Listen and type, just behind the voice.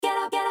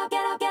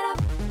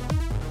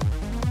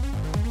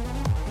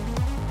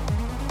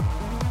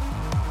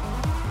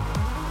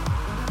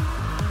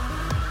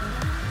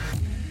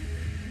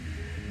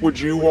Would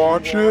you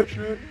watch it?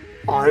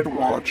 I'd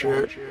watch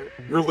it.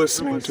 You're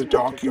listening to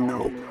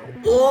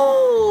DocuNope.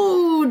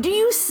 Ooh, do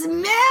you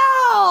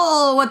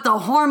smell what the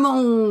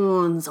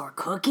hormones are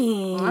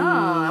cooking? Oh,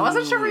 I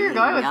wasn't sure where you're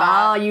going with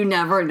that. Oh, you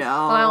never know.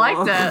 Well, I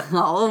liked it.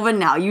 Oh, but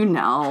now you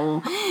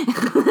know.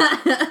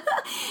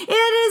 It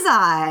is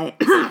I.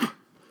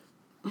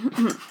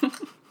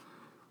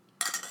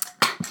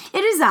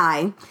 It is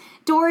I,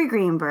 Dory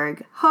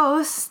Greenberg,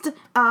 host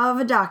of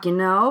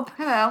DocuNope.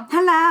 Hello.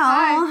 Hello.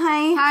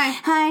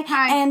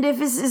 Hi. And if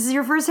this is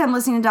your first time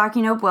listening to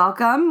DocuNope,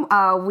 welcome.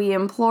 We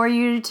implore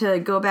you to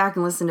go back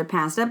and listen to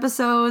past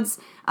episodes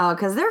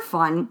because they're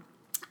fun.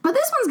 But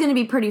this one's going to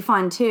be pretty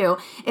fun, too.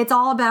 It's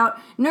all about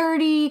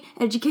nerdy,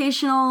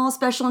 educational,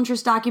 special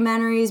interest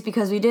documentaries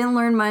because we didn't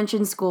learn much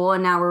in school,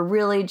 and now we're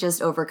really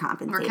just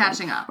overcompensating.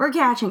 We're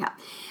catching up.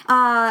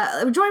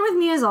 Join with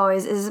me, as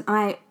always, is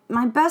my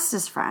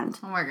bestest friend.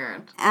 Oh, my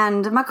God.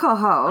 And my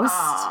co-host.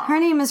 Aww. Her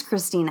name is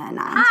Christina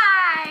Anand.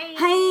 Hi.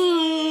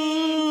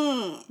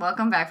 Hi.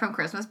 Welcome back from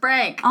Christmas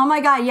break. Oh,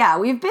 my God, yeah.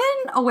 We've been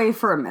away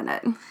for a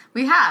minute.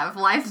 We have.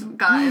 Life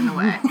got in the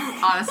way.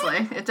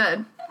 Honestly, it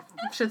did.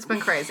 Shit's been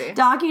crazy.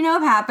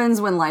 DocuNope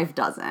happens when life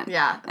doesn't.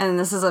 Yeah. And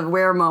this is a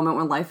rare moment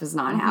when life is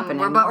not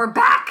happening. But we're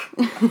back.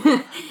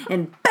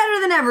 And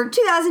better than ever,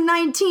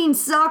 2019,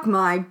 suck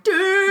my dick.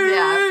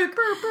 Yeah.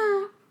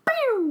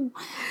 Pew.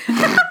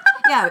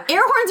 Yeah,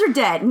 air horns are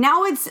dead.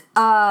 Now it's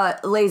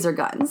laser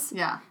guns.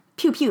 Yeah.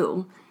 Pew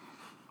pew.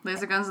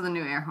 Laser guns are the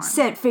new air horn.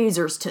 Set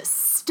phasers to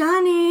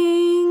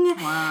stunning.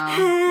 Wow.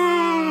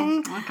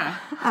 Hey.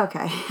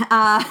 Okay.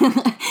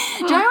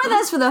 Join with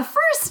us for the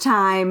first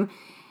time.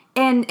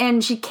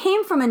 And she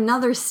came from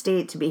another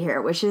state to be here,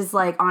 which is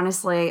like,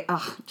 honestly,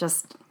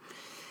 just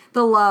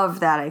the love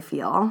that I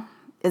feel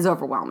is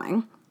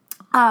overwhelming.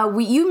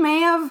 You may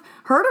have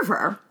heard of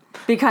her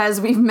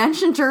because we've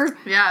mentioned her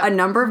a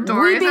number of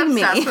Dory's weeping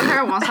obsessed me. with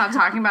her, won't stop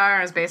talking about her,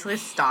 and is basically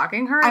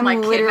stalking her, I'm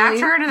and literally- kidnapped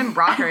her and then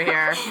brought her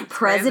here. It's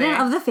President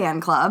crazy. of the fan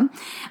club.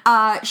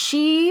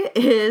 She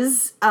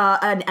is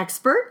an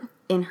expert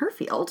in her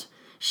field.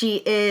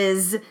 She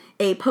is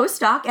a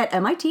postdoc at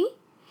MIT.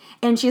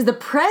 And she's the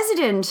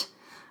president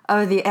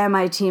of the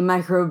MIT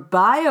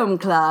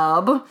Microbiome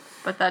Club.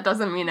 But that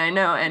doesn't mean I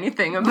know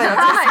anything about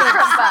the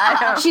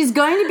microbiome. She's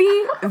going to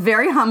be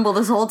very humble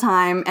this whole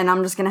time, and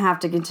I'm just going to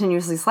have to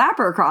continuously slap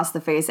her across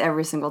the face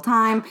every single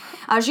time.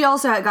 She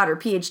also got her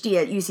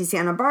PhD at UC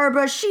Santa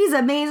Barbara. She's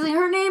amazing.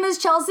 Her name is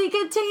Chelsea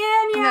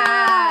Catania.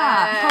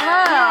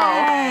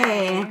 Hello.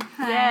 Yay.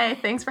 Yay,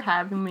 thanks for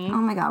having me. Oh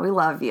my God, we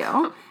love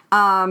you.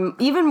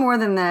 Even more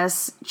than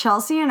this,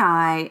 Chelsea and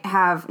I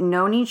have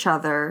known each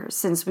other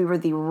since we were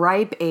the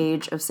ripe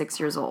age of 6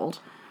 years old.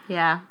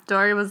 Yeah,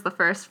 Dory was the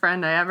first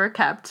friend I ever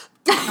kept.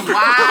 Wow,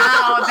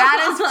 that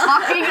is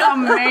fucking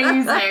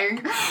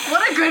amazing.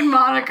 What a good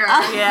moniker.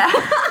 Yeah.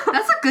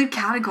 That's a good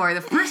category.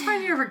 The first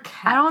friend you ever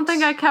kept. I don't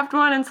think I kept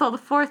one until the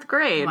 4th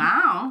grade.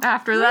 Wow.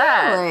 After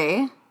that,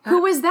 Really?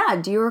 Who was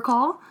that? Do you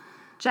recall?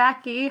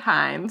 Jackie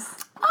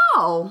Himes.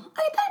 Oh,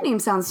 that name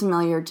sounds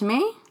familiar to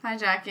me. Hi,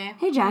 Jackie.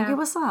 Hey, Jackie,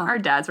 what's up? Our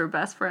dads were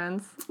best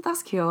friends.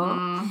 That's cute.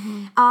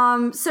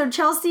 So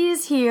Chelsea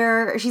is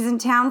here. She's in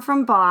town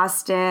from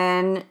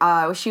Boston.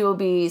 She will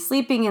be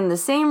sleeping in the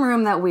same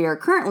room that we are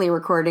currently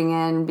recording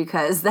in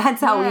because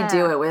that's how we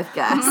do it with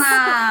guests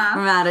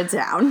from out of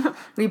town.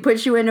 We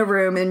put you in a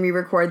room and we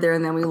record there,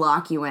 and then we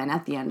lock you in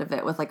at the end of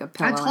it with like a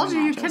pillow. I told and a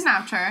you you mattress.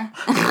 kidnapped her.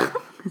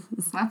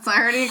 I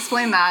already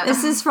explained that.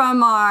 This is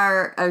from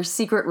our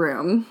secret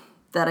room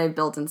that I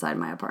built inside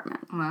my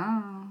apartment.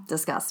 Wow.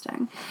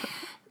 Disgusting.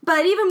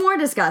 But even more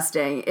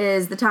disgusting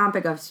is the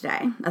topic of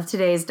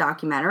today's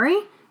documentary,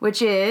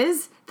 which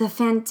is the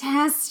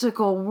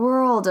fantastical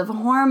world of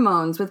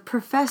hormones with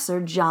Professor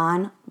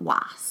John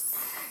Wass.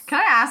 Can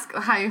I ask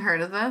how you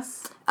heard of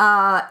this?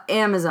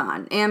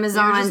 Amazon. You were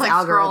Amazon's just like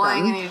algorithm.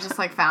 scrolling and you just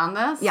like found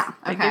this? Yeah.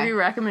 They give you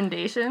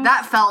recommendations.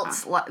 That felt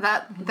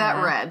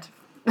that read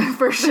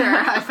for sure.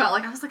 I felt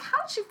like I was like,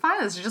 how did she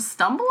find this? Did you just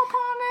stumble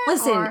upon it?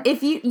 Listen, or?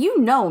 if you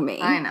know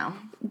me. I know.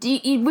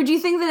 Would you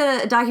think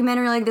that a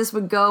documentary like this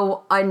would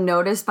go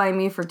unnoticed by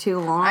me for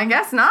too long? I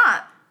guess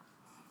not.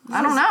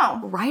 I don't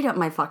know. Right up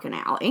my fucking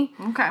alley.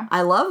 Okay.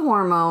 I love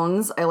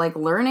hormones. I like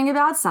learning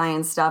about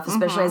science stuff,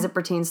 especially as it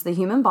pertains to the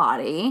human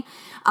body.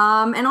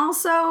 And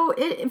also,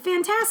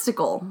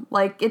 fantastical.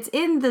 Like, it's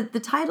in the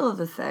title of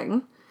the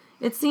thing.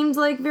 It seemed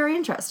like very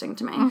interesting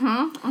to me.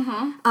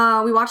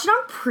 We watched it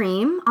on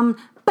Prime,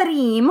 but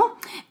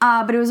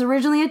it was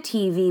originally a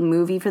TV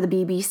movie for the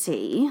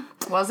BBC.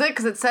 Was it?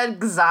 Because it said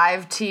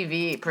Gzive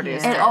TV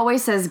produced It it.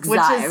 always says Which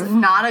is Gzive.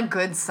 not a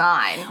good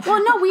sign.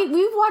 Well, no,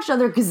 we've watched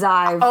other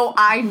Gzive. Oh,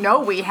 I know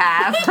we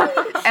have.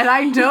 And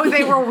I know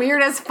they were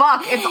weird as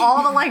fuck. It's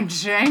all the, like,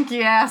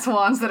 janky-ass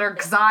ones that are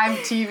Gzive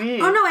TV.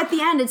 Oh, no, at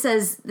the end it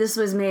says this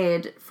was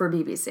made for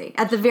BBC.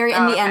 At the very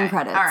end, the end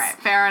credits. All right,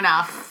 fair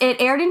enough.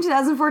 It aired in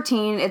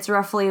 2014. It's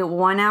roughly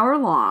 1 hour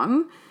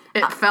long.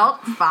 It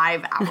felt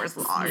 5 hours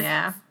long.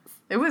 Yeah.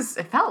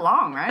 It felt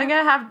long, I right? think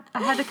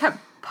I had to keep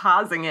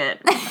pausing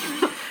it.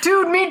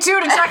 Dude, me too,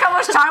 to check how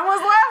much time was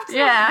left.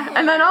 Yeah.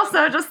 And then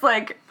also just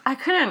like, I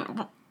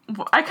couldn't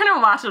I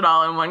couldn't watch it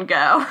all in one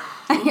go.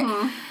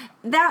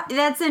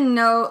 That's a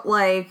note,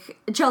 like,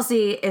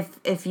 Chelsea,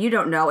 if you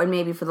don't know, and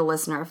maybe for the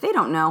listener, if they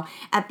don't know,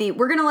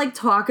 we're gonna, like,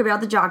 talk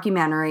about the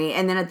documentary,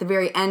 and then at the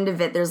very end of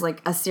it, there's,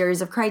 like, a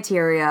series of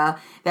criteria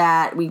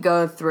that we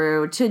go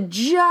through to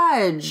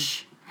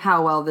judge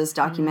how well this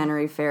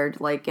documentary fared,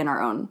 like, in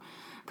our own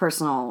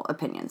personal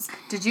opinions.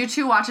 Did you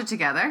two watch it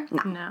together?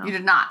 No. You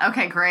did not?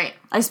 Okay, great.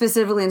 I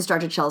specifically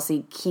instructed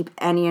Chelsea, keep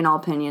any and all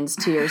opinions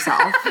to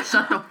yourself.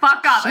 Shut the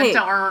fuck up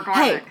until we're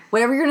recording. Hey,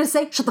 whatever you're gonna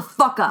say, shut the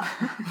fuck up.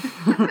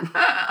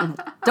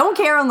 Don't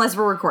care unless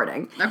we're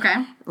recording.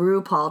 Okay.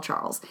 RuPaul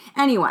Charles.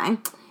 Anyway,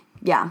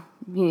 yeah,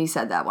 he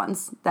said that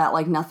once, that,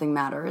 like, nothing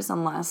matters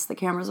unless the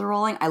cameras are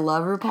rolling. I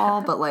love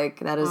RuPaul, but, like,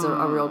 that is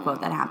a real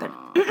quote that happened.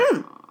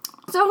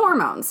 So,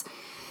 hormones.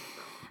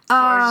 So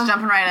we're just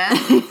jumping right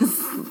in?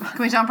 Can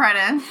we jump right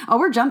in? Oh,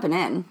 we're jumping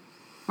in.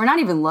 We're not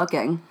even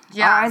looking.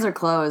 Yeah. Our eyes are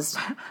closed.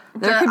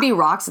 There could be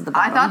rocks at the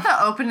I bottom. thought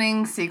the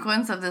opening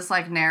sequence of this,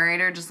 like,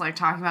 narrator just, like,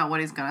 talking about what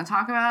he's going to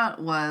talk about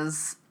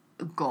was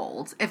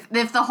gold. If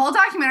the whole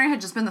documentary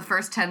had just been the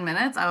first 10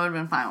 minutes, I would have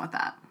been fine with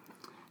that.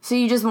 So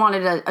you just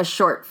wanted a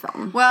short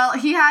film. Well,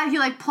 he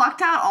like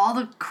plucked out all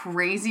the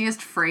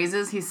craziest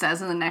phrases he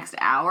says in the next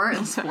hour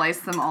and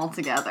spliced them all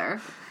together.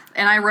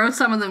 And I wrote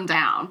some of them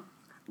down.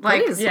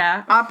 Like, Please.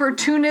 Yeah.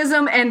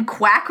 opportunism and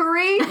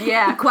quackery.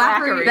 Yeah,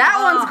 quackery.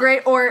 That one's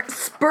great. Or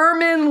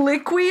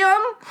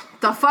spermanliquium.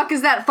 The fuck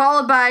is that?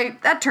 Followed by,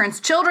 that turns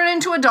children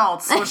into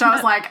adults. Which I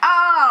was like,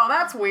 oh,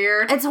 that's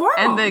weird. It's hormones.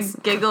 And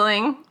the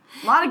giggling.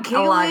 A lot of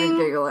giggling. A lot of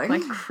giggling.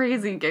 Like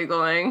crazy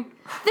giggling.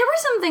 There were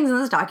some things in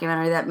this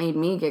documentary that made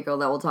me giggle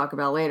that we'll talk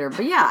about later.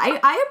 But yeah,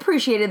 I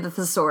appreciated the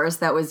thesaurus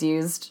that was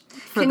used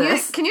for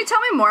this. Can you tell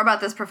me more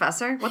about this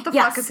professor? What the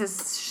Yes. fuck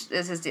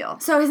is his deal?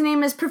 So his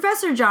name is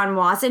Professor John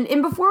Wass, and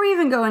before we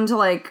even go into,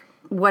 like,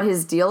 what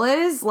his deal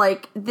is,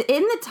 like, in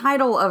the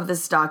title of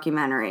this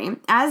documentary,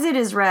 as it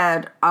is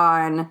read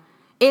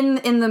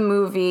in the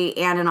movie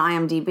and in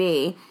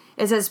IMDb,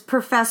 it says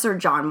Professor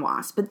John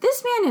Wass, but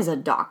this man is a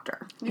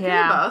doctor. You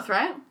can be both,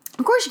 right?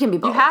 Of course you can be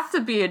both. You have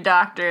to be a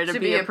doctor to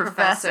be a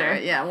professor.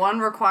 Yeah, one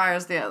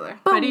requires the other.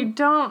 But you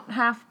don't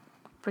have...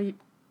 But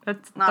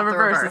that's, Not the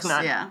reverse is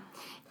not. Yeah.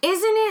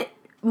 Isn't it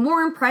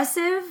more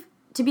impressive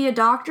to be a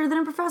doctor than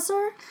a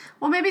professor?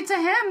 Well, maybe to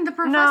him, the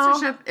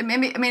professorship...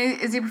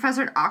 is he a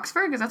professor at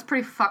Oxford? Because that's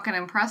pretty fucking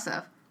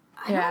impressive.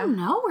 I don't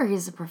know where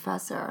he's a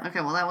professor.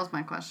 Okay, well, that was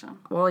my question.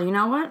 Well, you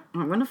know what?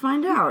 I'm going to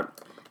find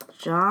out.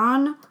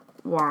 John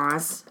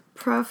Wass,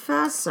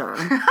 professor.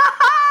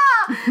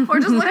 Or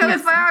just look at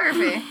his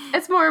biography.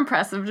 It's more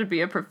impressive to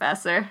be a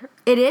professor.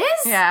 It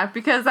is? Yeah,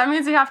 because that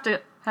means you have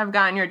to have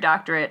gotten your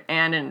doctorate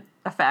and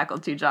a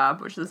faculty job,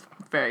 which is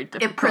very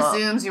difficult. It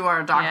presumes you are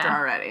a doctor Yeah.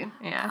 already.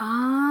 Yeah.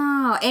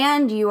 Oh,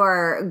 and you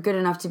are good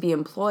enough to be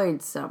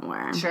employed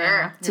somewhere.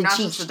 Sure. To You're not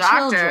teach just a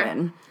doctor.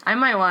 children. I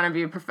might want to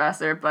be a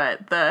professor,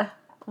 but the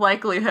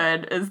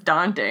likelihood is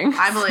daunting.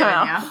 I believe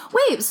in you.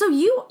 Wait, so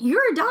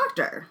you're a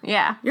doctor.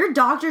 Yeah. You're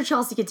Dr.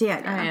 Chelsea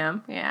Catania. I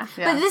am, yeah.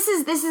 Yeah. But this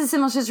is a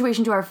similar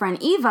situation to our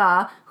friend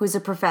Eva, who's a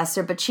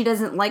professor, but she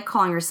doesn't like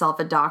calling herself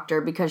a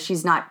doctor because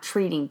she's not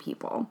treating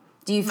people.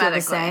 Do you feel Medically.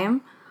 the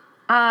same?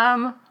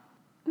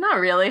 Not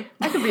really.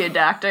 I could be a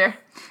doctor,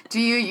 Do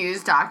you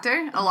use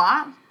doctor a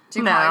lot? Do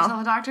you No. call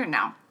yourself a doctor?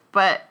 No.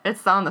 but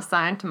it's on the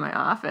sign to my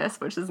office,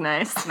 which is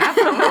nice.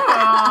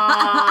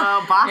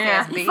 Oh, boss Yeah,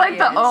 ass it's like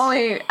the bitch.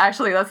 only,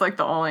 actually that's like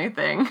the only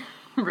thing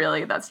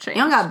really that's changed.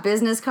 You don't got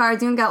business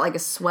cards. You don't got like a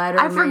sweater.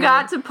 I made.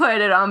 forgot to put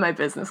it on my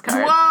business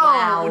card. Whoa,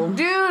 Wow.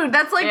 dude,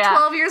 that's like Yeah.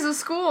 12 years of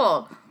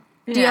school.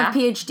 Do you have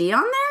PhD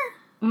on there?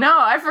 No,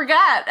 I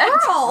forgot. Girl,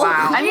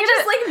 Wow. you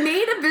just like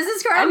made a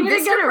business card. I on need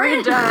to get it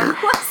Vistaprint?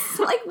 redone. What's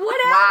like what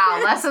Wow,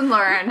 happened? lesson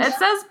learned. It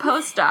says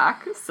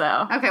postdoc,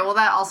 so. Okay, well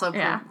that also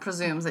Yeah.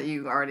 presumes that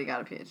you already got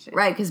a PhD.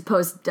 Right,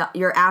 because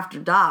you're after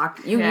doc.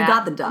 You Yeah.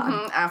 got the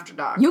doc. After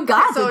doc. You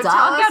got so the doc.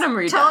 Tell I'll get him us,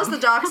 redone. tell us the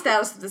doc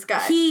status of this guy.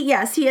 He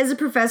is a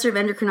professor of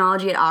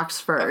endocrinology at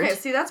Oxford. Okay,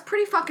 see, that's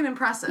pretty fucking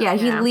impressive. Yeah,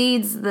 he Yeah.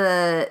 he's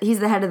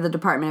the head of the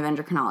Department of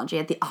Endocrinology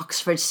at the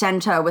Oxford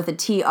Centre with a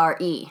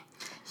TRE.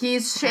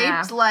 He's shaped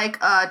Yeah. like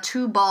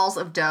two balls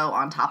of dough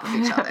on top of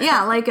each other.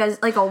 Yeah, like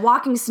a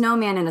walking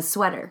snowman in a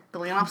sweater.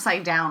 But like an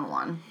upside down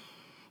one.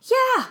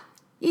 Yeah,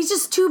 he's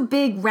just two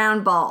big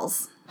round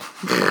balls.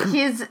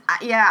 His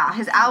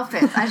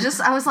outfits.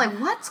 I was like,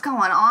 what's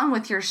going on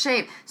with your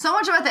shape? So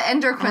much about the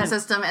endocrine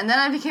system, and then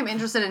I became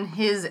interested in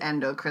his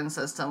endocrine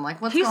system.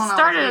 Like, what's He going on?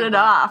 started with it you?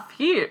 off.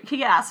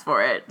 He asked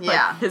for it.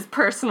 Yeah. Like, his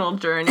personal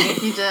journey.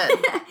 He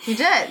did. He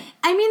did.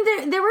 I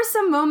mean, there were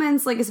some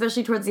moments, like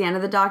especially towards the end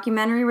of the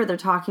documentary, where they're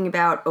talking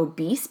about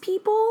obese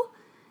people.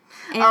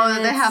 And Oh,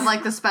 that they it's- have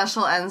like the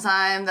special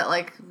enzyme that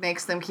like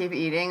makes them keep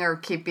eating or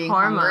keep being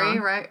Hormone. hungry,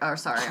 right? Or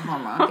sorry,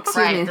 hormone. Excuse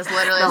right. me. This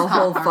literally The is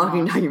whole called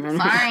fucking hormone. documentary.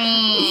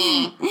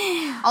 Sorry.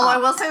 Although I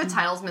will say the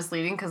title's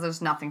misleading because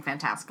there's nothing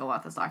fantastical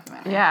about this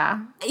documentary. Yeah.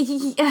 I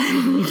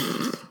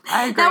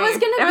agree. That was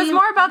gonna It was be-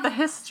 more about the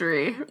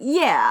history.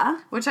 Yeah.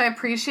 Which I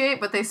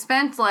appreciate, but they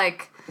spent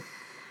like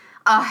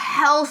a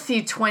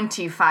healthy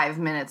 25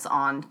 minutes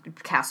on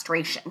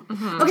castration.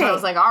 Okay. So I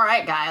was like, all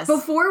right, guys.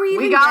 Before we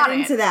even got get it.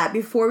 into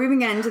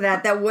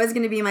that, that was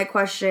going to be my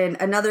question.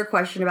 Another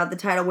question about the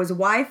title was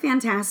why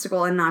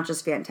fantastical and not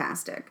just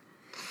fantastic?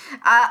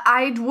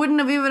 I wouldn't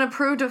have even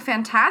approved of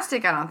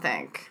Fantastic, I don't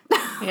think.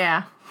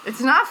 Yeah. It's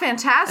not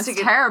fantastic.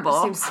 It's terrible.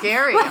 It seems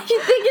scary.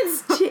 You think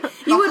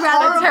you would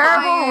rather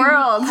terrible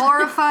world.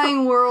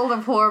 Horrifying world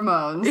of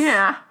hormones.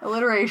 Yeah.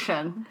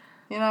 Alliteration.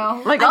 You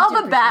know? Like all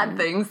the bad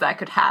things that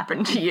could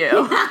happen to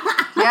you.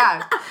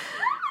 Yeah.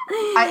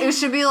 It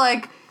should be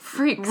like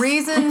Freaks.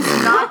 reasons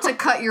not to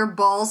cut your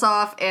balls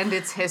off and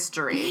its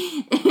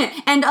history.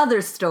 and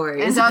other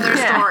stories. And other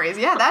stories.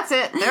 Yeah, that's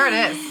it. There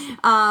it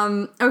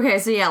is. Okay,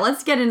 so yeah,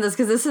 let's get into this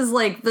because this is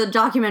like the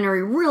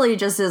documentary really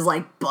just is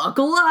like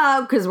buckle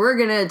up because we're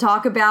gonna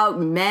talk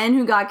about men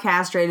who got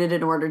castrated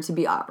in order to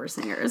be opera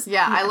singers.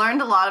 Yeah, I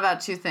learned a lot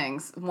about two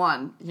things.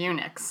 One,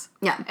 eunuchs.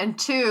 Yeah. And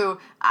two,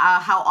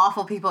 how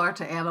awful people are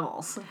to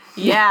animals.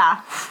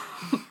 Yeah.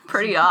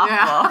 Pretty awful.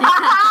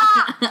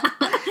 Yeah.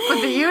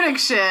 But the eunuch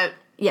shit,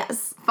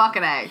 Yes.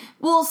 fucking A.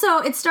 Well, so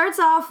it starts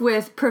off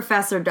with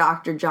Professor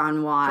Dr.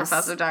 John Wass.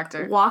 Professor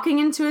Doctor. Walking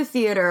into a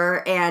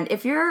theater, and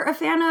if you're a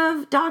fan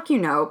of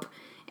DocuNope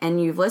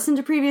and you've listened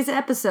to previous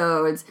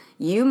episodes,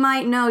 you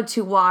might know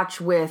to watch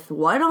with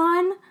what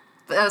on?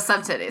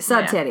 Sub-titties.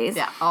 Sub-titties.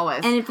 Yeah,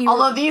 always. And if you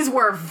Although these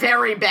were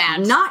very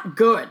bad. not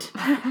good.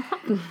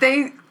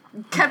 They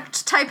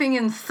kept typing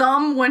in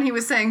thumb when he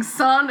was saying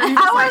son, and he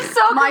was I like, was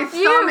so my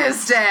confused. thumb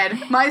is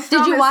dead. My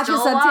thumb you is watch still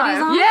with sub-titties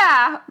alive. on?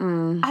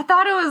 Yeah. I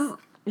thought it was.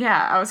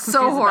 Yeah, I was confused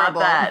So horrible.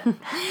 about that.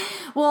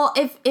 Well,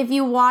 if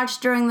you watch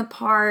during the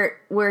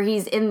part where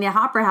he's in the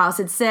opera house,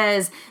 it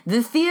says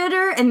the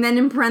theater and then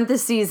in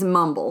parentheses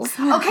mumbles.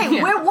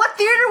 Okay, what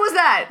theater was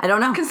that? I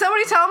don't know. Can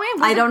somebody tell me?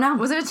 I don't know.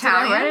 Was it I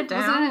Italian? write it down?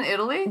 Was it in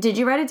Italy? Did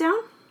you write it down?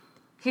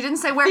 He didn't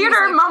say where.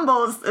 Theater he was like,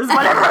 mumbles is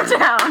what I wrote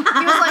down.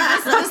 He was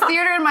like, this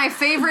theater in my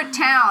favorite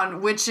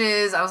town, which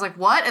is, I was like,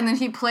 what? And then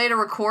he played a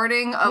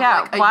recording of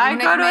Yeah, like a why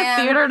eunuch go to man.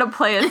 a theater to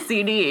play a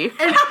CD?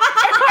 An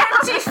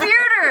empty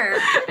theater!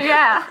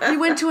 Yeah. He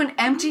went to an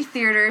empty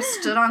theater,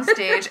 stood on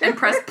stage, and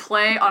pressed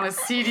play on a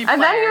CD player.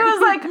 And then he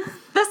was like,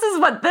 this is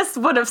what this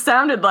would have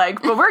sounded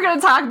like, but we're going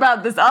to talk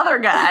about this other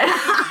guy.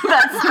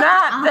 That's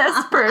not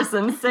this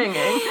person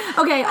singing.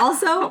 Okay,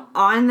 also,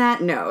 on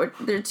that note,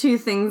 there are two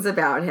things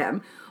about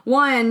him.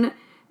 One,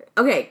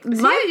 okay. Is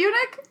he a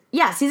eunuch?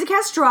 Yes, he's a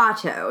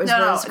castrato.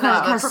 No,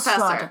 the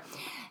professor.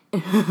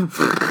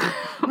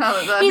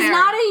 No, the He's narrator.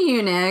 not a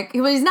eunuch.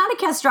 Well, he's not a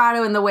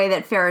castrato in the way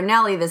that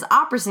Farinelli, this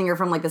opera singer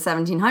from like the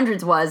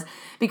 1700s, was,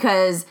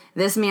 because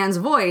this man's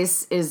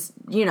voice is,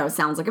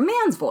 sounds like a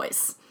man's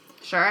voice.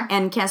 Sure.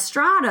 And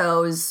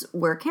castratos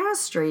were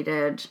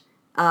castrated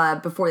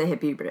before they hit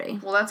puberty.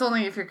 Well, that's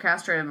only if you're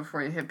castrated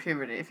before you hit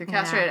puberty. If you're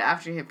castrated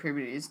after you hit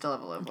puberty, you still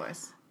have a low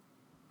voice.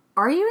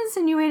 Are you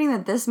insinuating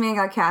that this man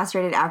got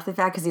castrated after the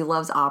fact because he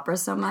loves opera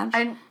so much?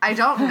 I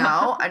don't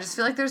know. I just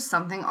feel like there's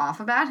something off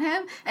about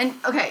him. And,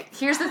 okay,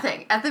 here's the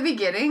thing. At the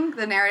beginning,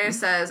 the narrator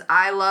says,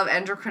 I love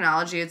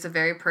endocrinology. It's a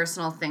very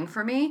personal thing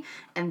for me.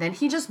 And then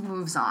he just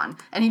moves on.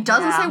 And he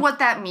doesn't say what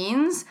that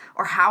means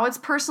or how it's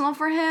personal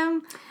for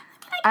him.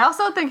 I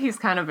also think he's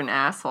kind of an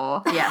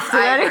asshole. Yes,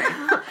 I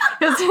agree.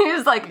 Because he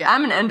was like,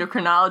 I'm an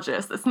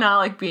endocrinologist. It's not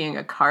like being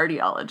a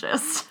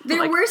cardiologist.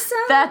 There were some...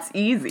 That's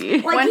easy.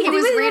 Like, When he he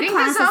was really had reading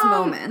his classist own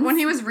moments. when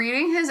he was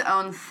reading his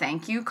own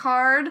thank you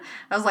card,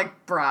 I was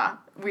like, bruh,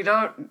 we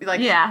don't like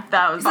Yeah,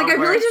 that was Like, I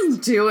really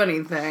just. didn't do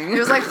anything. It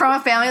was like from a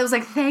family that was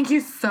like, thank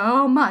you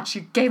so much.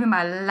 You gave me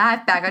my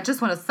life back. I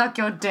just want to suck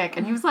your dick.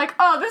 And he was like,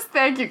 oh, this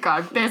thank you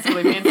card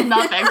basically means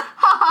nothing. Ha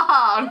ha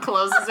ha, and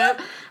closes it.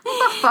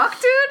 What the fuck,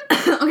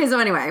 dude? Okay, so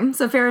anyway,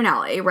 so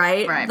Farinelli,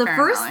 right? Right,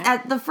 Farinelli.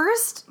 At the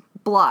first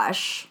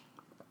blush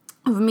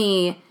of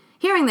me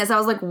hearing this, I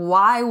was like,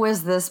 why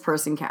was this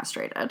person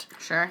castrated?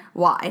 Sure.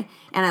 Why?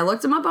 And I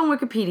looked him up on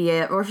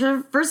Wikipedia.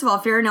 First of all,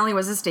 Farinelli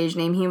was a stage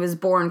name. He was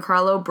born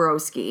Carlo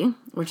Broschi,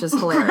 which is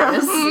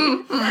hilarious.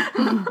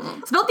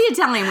 Spelled the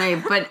Italian way,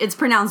 but it's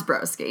pronounced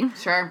Broschi.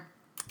 Sure.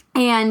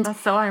 And That's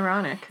so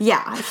ironic.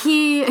 yeah,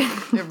 he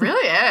It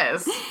really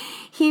is.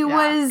 he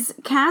was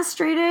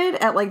castrated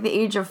at like the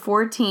age of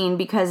 14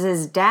 because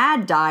his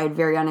dad died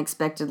very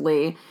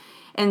unexpectedly.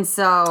 And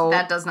so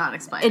That does not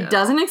explain it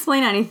doesn't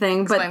explain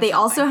anything, but Explain they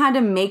also something. had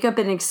to make up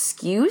an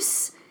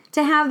excuse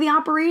to have the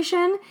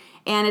operation.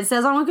 And it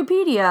says on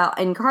Wikipedia,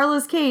 in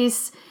Carla's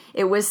case,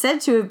 it was said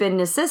to have been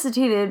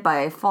necessitated by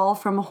a fall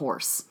from a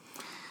horse.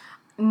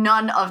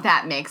 None of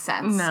that makes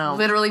sense. No.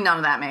 Literally none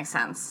of that makes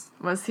sense.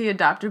 Was he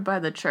adopted by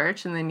the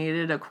church and they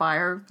needed a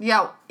choir?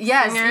 Yeah,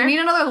 yes, Singer? you need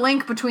another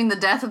link between the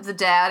death of the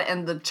dad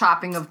and the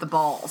chopping of the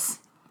balls.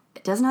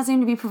 It does not seem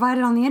to be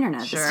provided on the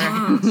internet. this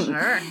time.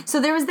 Sure. So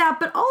there was that,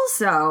 but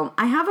also,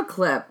 I have a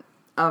clip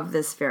of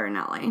this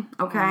Farinelli,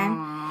 okay?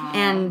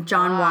 And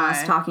John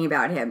Ross talking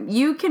about him.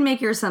 You can make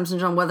your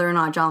assumptions on whether or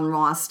not John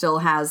Ross still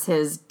has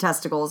his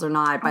testicles or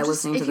not by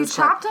listening to If you this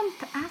clip. chopped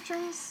him after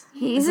his...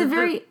 He's a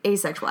very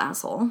asexual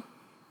asshole.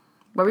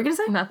 What were you gonna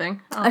say?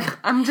 Nothing. Oh,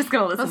 I'm just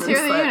gonna listen Let's to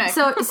hear this.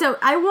 the eunuch. So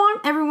I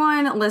want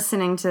everyone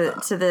listening to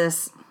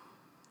this.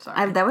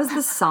 Sorry. That was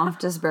the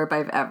softest burp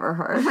I've ever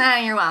heard.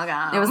 You're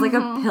welcome. It was like a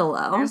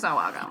pillow. You're so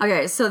welcome.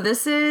 Okay, so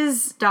this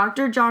is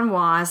Dr. John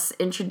Wass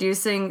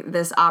introducing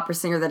this opera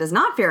singer that is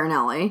not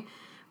Farinelli,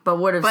 but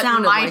would have But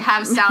sounded might like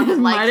have sounded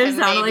like might have him,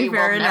 sounded maybe,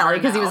 like we'll never Farinelli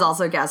because he was know.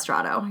 also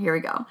castrato. Here we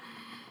go.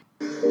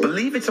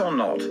 Believe it or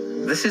not,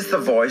 this is the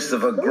voice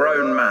of a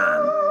grown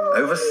man,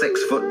 over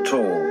 6 foot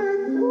tall.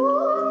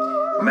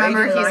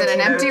 Remember, Made in he's in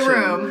an empty 1902,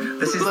 room,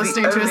 This is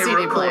listening the to a only CD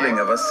recording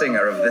player. of a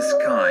singer of this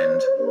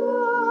kind.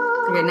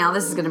 Okay, now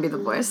this is going to be the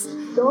voice.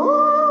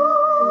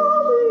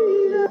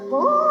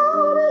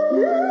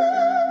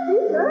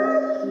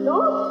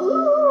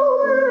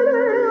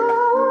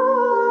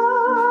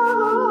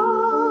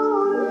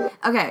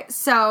 Okay,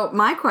 so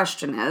my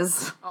question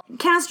is,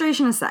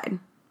 castration aside,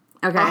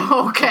 okay?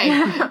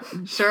 Okay.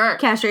 Sure.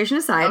 Castration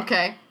aside,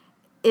 Okay.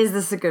 is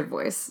this a good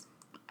voice?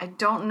 I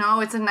don't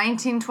know. It's a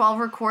 1912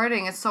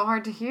 recording. It's so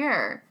hard to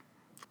hear.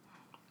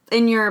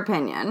 In your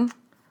opinion,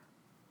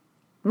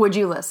 would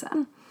you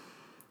listen?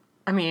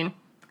 I mean,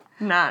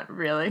 not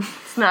really.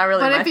 It's not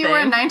really But my if you thing. were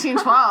in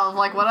 1912,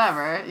 like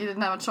whatever, you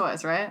didn't have a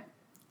choice, right?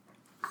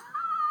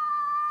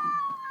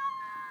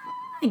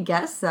 I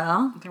guess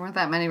so. There weren't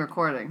that many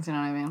recordings, you know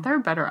what I mean? There are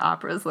better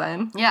operas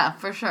then. Yeah,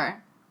 for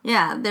sure.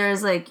 Yeah,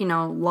 there's like,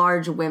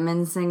 large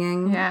women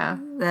singing. Yeah.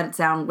 That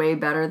sound way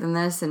better than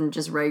this, and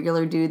just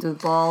regular dudes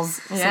with balls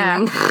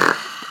Yeah.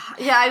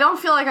 singing. Yeah, I don't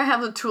feel like I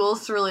have the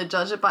tools to really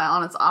judge it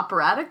on its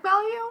operatic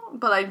value,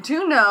 but I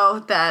do know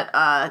that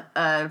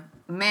a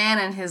man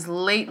in his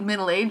late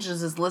middle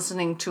ages is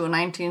listening to a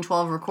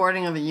 1912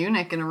 recording of a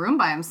eunuch in a room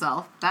by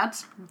himself.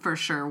 That's for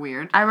sure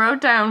weird. I wrote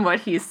down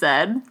what he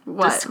said,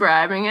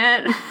 describing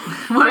it.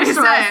 What did he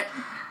say?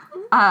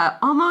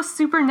 Almost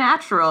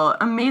supernatural,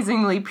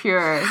 amazingly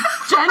pure,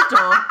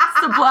 gentle,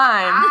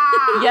 sublime,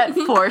 yet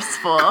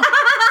forceful.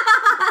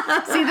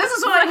 See, this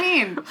is what I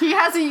mean. He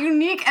has a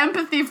unique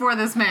empathy for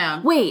this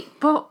man. Wait,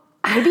 But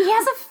maybe he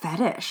has a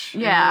fetish.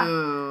 yeah,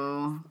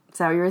 Ooh. Is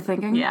that what you were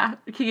thinking? yeah,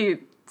 he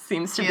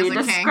seems to He be is a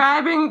kink.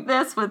 describing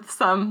this with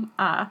some,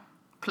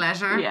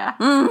 Pleasure. yeah.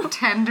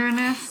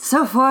 Tenderness.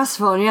 So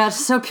forceful, and yet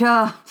so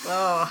pure.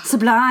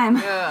 Sublime.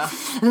 Yeah.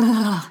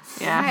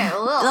 Hey,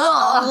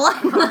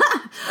 like,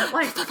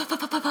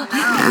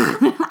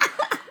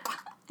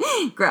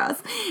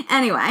 Gross.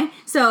 Anyway,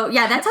 so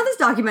yeah, that's how this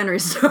documentary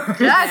starts.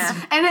 yes.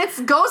 And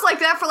it goes like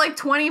that for like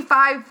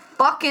 25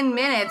 fucking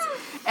minutes.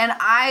 And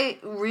I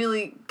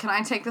really, can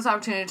I take this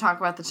opportunity to talk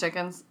about the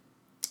chickens?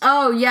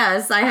 Oh,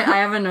 yes, I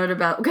have a note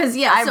about, because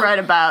yeah, I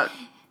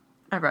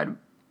read,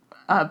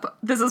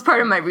 this was part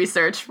of my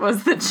research,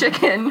 was the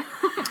chicken.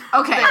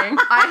 Okay,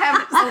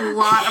 I have a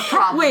lot of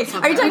problems. Wait,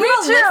 with are you this. talking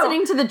about too.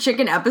 listening to the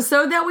chicken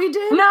episode that we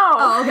did? No.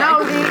 Oh, okay.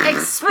 No, the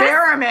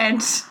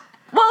experiment.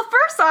 Well,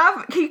 first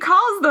off, he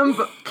calls them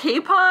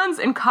capons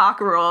and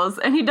cockerels,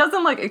 and he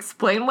doesn't,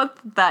 explain what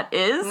that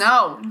is.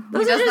 No,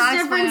 Those he are does not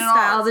just explain different it all.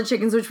 styles of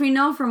chickens, which we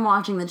know from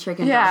watching the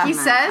chicken Yeah. He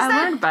documentary. says I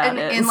that learned about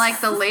it. in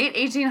the late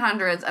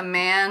 1800s, a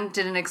man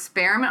did an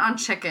experiment on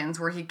chickens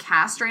where he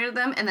castrated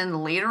them and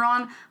then later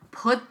on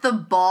put the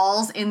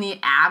balls in the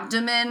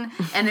abdomen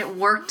and it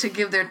worked to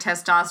give their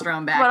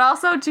testosterone back. But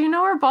also, do you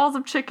know where balls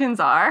of chickens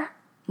are?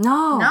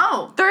 No.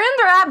 no. They're in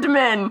their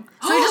abdomen.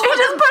 So he just put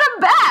them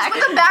back.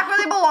 Put them back where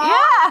they belong?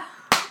 Yeah.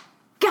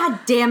 God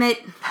damn it.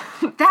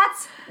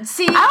 That's,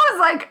 see,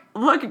 I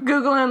was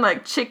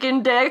Googling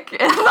chicken dick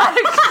and what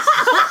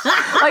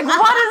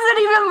does it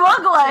even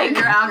look like?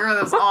 your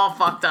algorithm's all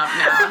fucked up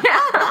now.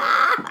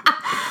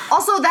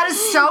 Also, that is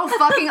so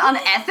fucking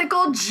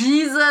unethical.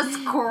 Jesus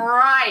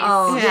Christ.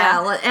 Oh, Yeah.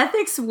 yeah. Well,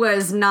 ethics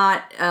was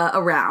not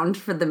around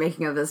for the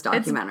making of this It's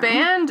documentary.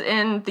 banned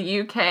in the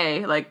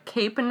UK,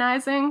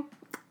 caponizing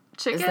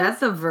chickens. Is that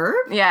the verb?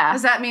 yeah.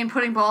 Does that mean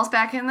putting balls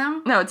back in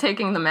them? No,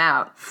 taking them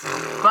out.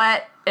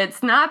 But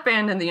it's not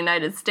banned in the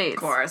United States.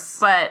 Of course.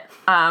 But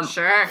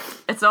Sure.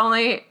 it's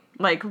only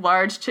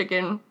large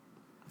chicken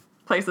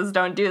places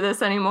don't do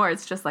this anymore.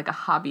 It's just a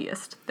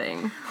hobbyist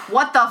thing.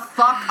 What the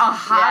fuck? A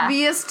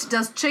hobbyist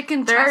does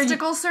chicken There are-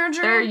 testicle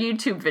surgery? There are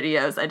YouTube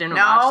videos. I didn't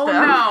no, watch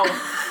them. no,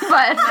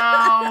 But no.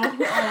 Oh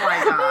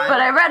my god.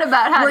 but I read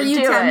about how Were to you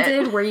do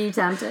tempted? it. Were you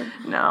tempted?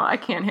 No, I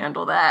can't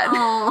handle that.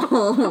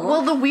 Oh.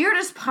 Well, the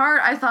weirdest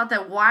part, I thought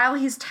that while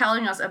he's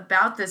telling us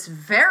about this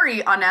very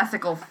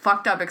unethical,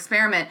 fucked up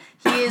experiment,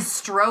 he is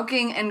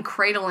stroking and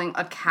cradling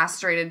a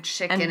castrated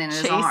chicken And in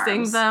his chasing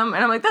arms. them,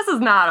 and I'm like, this is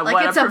not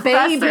what it's a a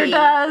professor baby.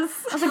 does.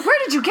 I was like, where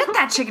did you get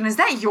that chicken? Is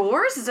that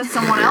yours? Is that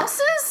someone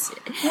else's?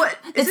 What?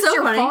 Is It's this so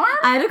your funny. farm?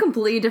 I had a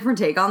completely different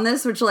take on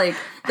this, which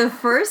the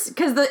first,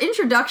 because the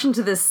introduction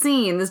to this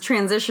scene, this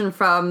transition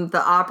from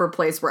the opera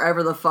place,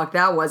 wherever the fuck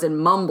that was in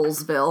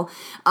Mumblesville,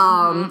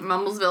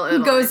 Mumblesville,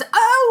 Italy. goes,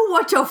 oh,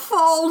 what a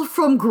fall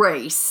from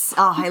grace.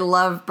 Oh, I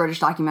love British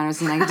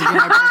documentaries and I get to do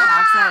my British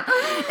accent.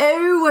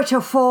 Oh, what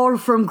a fall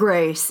from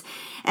grace.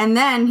 And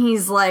then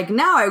he's like,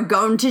 now I'm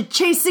going to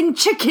chasing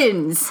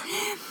chickens.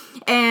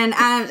 And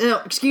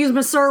excuse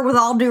me, sir, with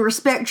all due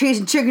respect,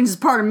 chasing chickens is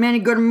part of many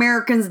good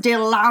Americans'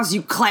 daily lives,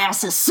 you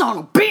classist son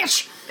of a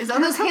bitch! Is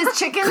that those his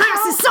chickens?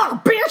 Classist son of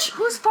a bitch!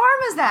 Whose farm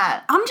is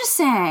that? I'm just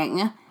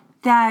saying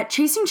that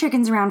chasing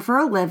chickens around for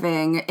a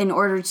living in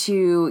order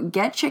to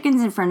get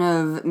chickens in front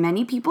of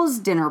many people's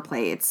dinner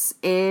plates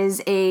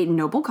is a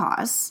noble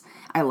cause.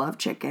 I love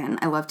chicken.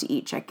 I love to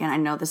eat chicken. I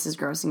know this is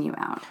grossing you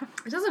out.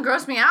 It doesn't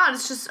gross me out.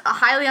 It's just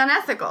highly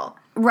unethical.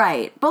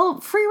 Right. Well,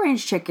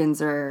 free-range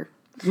chickens are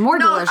more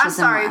delicious I'm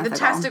sorry, and more the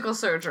ethical. testicle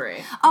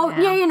surgery. Oh,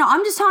 yeah,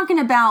 I'm just talking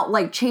about,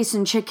 like,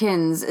 chasing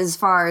chickens as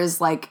far as,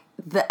 like,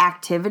 the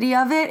activity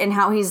of it and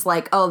how he's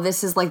like, oh,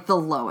 this is, like, the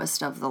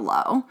lowest of the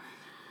low.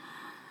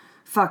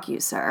 Fuck you,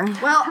 sir.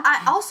 Well,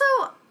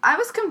 I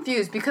was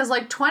confused because,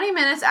 like, 20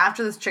 minutes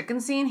after this chicken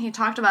scene, he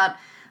talked about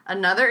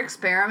another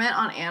experiment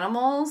on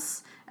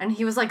animals. And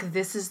he was like,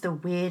 this is the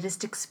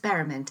weirdest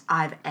experiment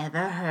I've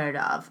ever heard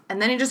of. And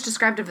then he just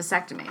described a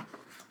vasectomy.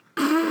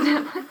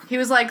 He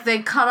was like, they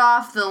cut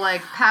off the,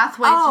 like,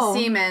 pathway to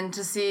semen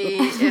to see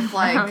if,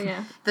 like,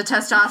 the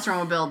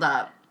testosterone would build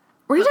up.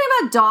 Were you talking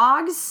about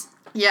dogs?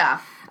 Yeah.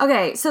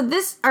 Okay, so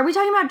are we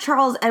talking about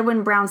Charles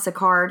Edwin Brown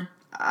Sicard?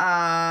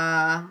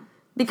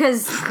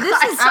 Because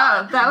this is...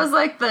 that was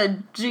like the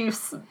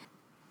juice.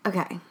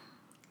 Okay.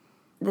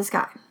 This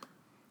guy.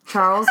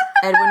 Charles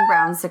Edwin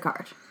Brown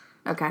Sicard.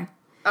 Okay.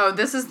 Oh,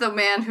 this is the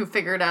man who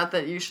figured out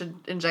that you should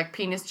inject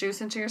penis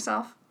juice into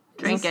yourself?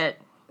 Drink it.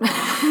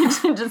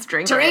 Just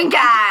drink it. Drink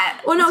it!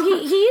 Well, no,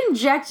 he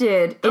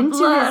injected into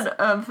Blood his...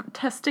 of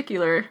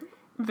testicular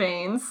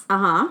veins,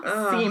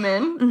 Uh-huh.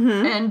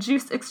 semen, and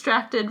juice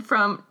extracted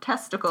from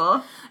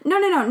testicle. No,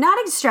 not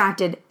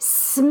extracted.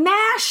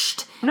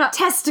 Smashed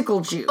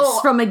testicle juice Oh.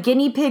 from a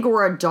guinea pig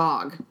or a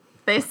dog.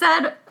 They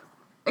said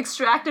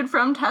extracted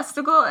from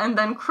testicle and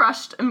then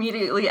crushed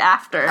immediately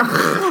after.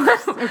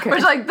 Okay.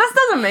 Which, like, this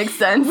doesn't make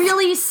sense.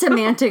 Really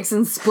semantics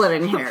and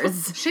splitting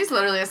hairs. She's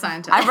literally a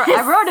scientist.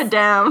 I wrote it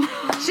down.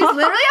 She's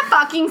literally a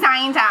fucking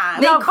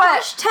scientist. They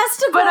crushed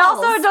testicles. But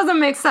also it doesn't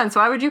make sense.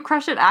 Why would you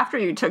crush it after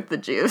you took the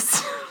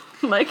juice?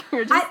 Like,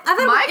 you're just... I thought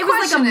My it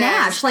was like a question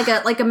mash,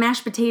 is, like a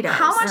mashed potato.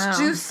 How much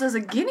juice does a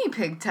guinea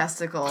pig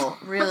testicle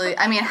really...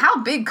 I mean,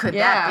 how big could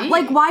that be?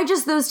 Like, why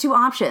just those two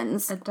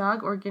options? a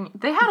dog or guinea...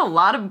 They had a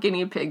lot of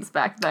guinea pigs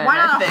back then, Why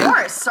not I think. a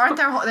horse? Aren't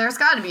there... There's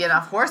got to be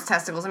enough horse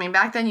testicles. I mean,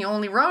 back then you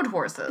only rode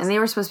horses. And they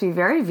were supposed to be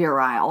very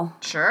virile.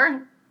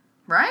 Sure.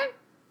 Right?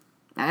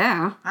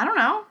 Yeah. I don't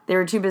know. They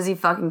were too busy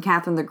fucking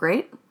Catherine the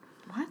Great.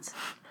 What?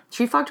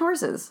 She fucked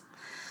horses.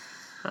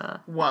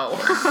 Whoa.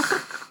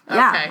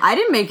 Yeah, Okay. I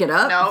didn't make it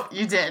up. No,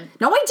 you did.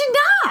 No, I did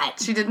not.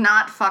 She did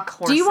not fuck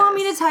horses. Do you want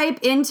me to type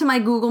into my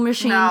Google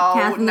machine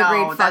Catherine the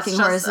Great that's fucking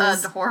just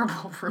horses? a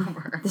horrible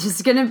rumor. This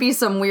is gonna be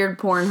some weird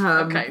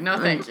Pornhub. Okay, no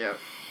thank you.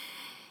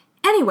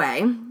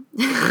 Anyway,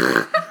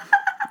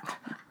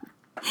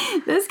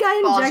 this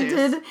guy Ball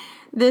injected juice.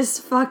 this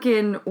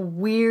fucking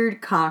weird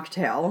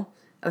cocktail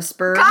of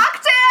sperm.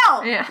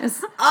 Cocktail! Yeah.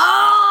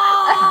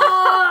 Oh!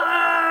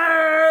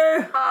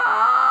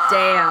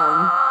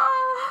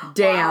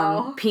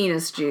 Damn.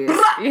 Penis juice.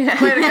 Way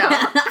to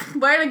go.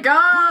 Way to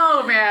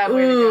go, man.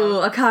 Way to Ooh,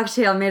 go. a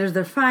cocktail made of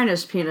the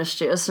finest penis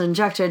juice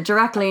injected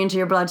directly into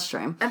your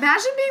bloodstream.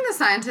 Imagine being the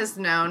scientist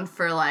known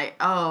for, like,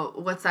 oh,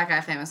 what's that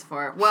guy famous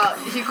for? Well,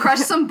 he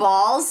crushed some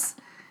balls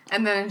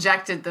and then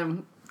injected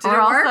them. Did Or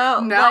it work?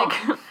 also, No,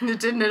 like- it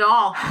didn't at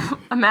all.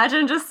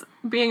 Imagine just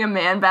being a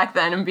man back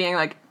then and being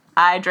like,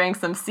 I drank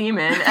some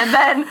semen, and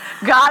then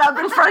got up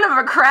in front of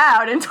a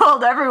crowd and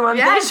told everyone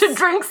Yes. they should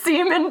drink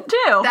semen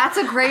too. That's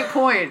a great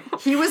point.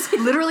 He was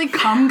literally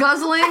cum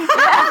guzzling. He was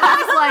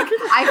like,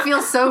 I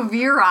feel so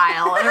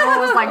virile. And everyone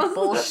was like,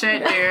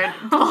 bullshit,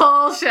 dude.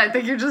 Bullshit. I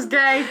think you're just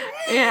gay.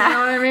 Yeah. You know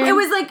what I mean? It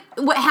was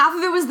like, half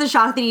of it was the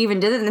shock that he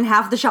even did it, and then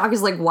half the shock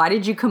is like, why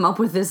did you come up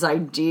with this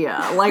idea?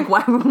 Like,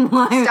 why?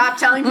 Stop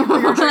telling people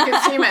you're drinking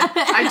semen.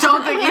 I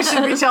don't think you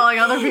should be telling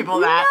other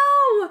people that.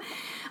 No!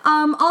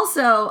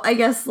 Also, I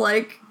guess,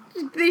 like,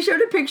 they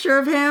showed a picture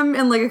of him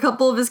and, like, a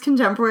couple of his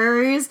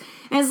contemporaries,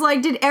 and it's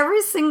like, did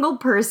every single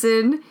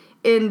person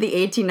in the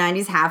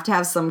 1890s have to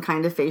have some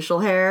kind of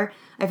facial hair?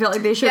 I feel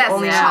like they should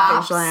only have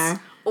chops facial hair.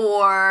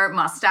 or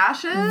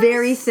mustaches.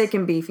 Very thick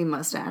and beefy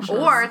mustaches.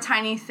 Or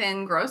tiny,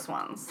 thin, gross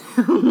ones.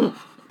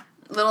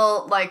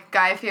 Little, like,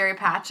 Guy Fieri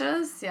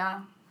patches.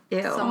 Yeah.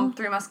 Ew. Some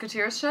Three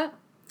Musketeers shit.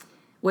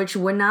 Which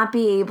would not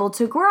be able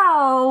to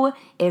grow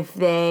if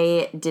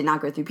they did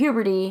not go through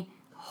puberty.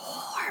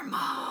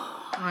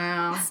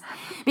 Wow.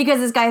 Because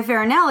this guy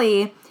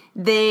Farinelli,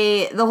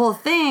 the whole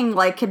thing,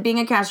 like being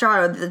a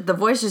castrato, the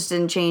voice just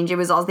didn't change. It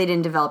was also they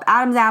didn't develop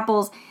Adam's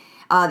apples.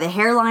 The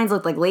hairlines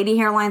looked like lady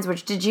hairlines,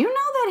 which did you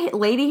know that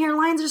lady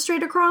hairlines are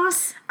straight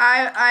across?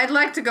 I'd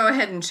like to go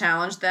ahead and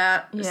challenge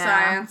that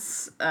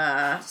science.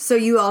 So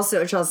you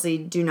also, Chelsea,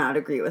 do not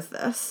agree with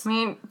this. I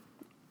mean,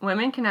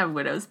 women can have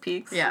widow's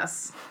peaks.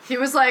 Yes. He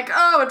was like,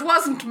 oh, it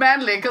wasn't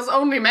manly because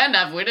only men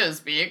have widow's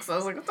peaks. I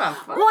was like, what the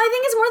fuck? Well, I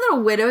think it's more than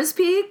a widow's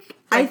peak.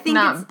 I think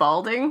Not it's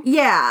balding.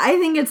 I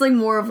think it's like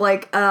more of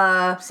like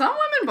Some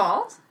women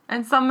bald.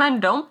 And some men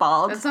don't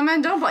bald. And some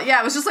men don't bald. Yeah,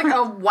 it was just like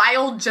a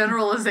wild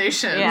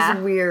generalization. Yeah.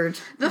 It's weird.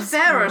 The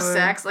fairer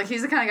sex. Like,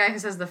 he's the kind of guy who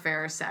says the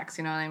fairer sex,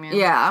 you know what I mean?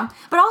 Yeah.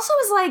 But also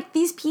it was like,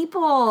 these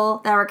people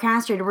that were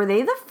castrated, were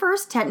they the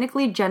first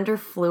technically gender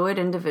fluid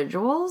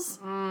individuals?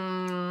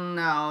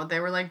 No, they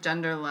were like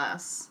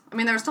genderless. I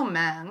mean, they were still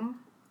men.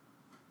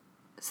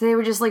 So they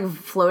were just like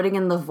floating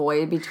in the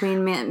void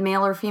between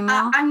male or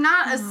female? I'm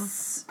not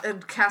a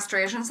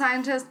castration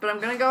scientist, but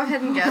I'm going to go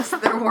ahead and guess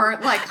there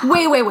weren't like...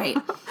 Wait.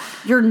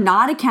 You're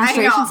not a I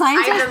castration know,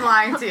 scientist? I've been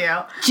lying to you.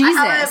 I Jesus.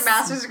 have a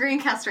master's degree in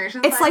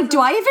castration It's like, sciences. do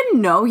I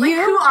even know you?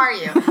 Like, who are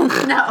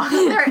you?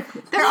 No.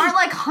 There are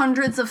like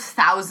hundreds of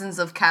thousands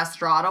of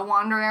castrata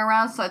wandering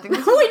around, so I think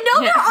this Wait,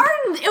 no, there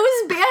aren't. It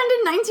was banned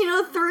in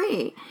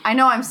 1903. I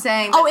know I'm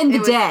saying... Oh, that in the it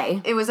was-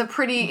 day. It was a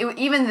pretty...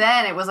 even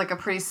then, it was like a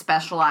pretty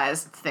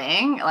specialized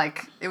thing.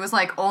 Like, it was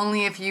like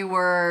only if you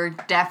were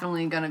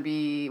definitely gonna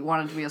be...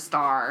 wanted to be a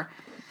star.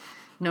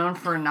 Known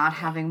for not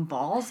having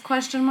balls,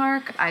 question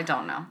mark? I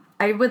don't know.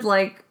 I would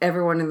like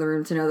everyone in the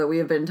room to know that we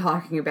have been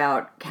talking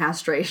about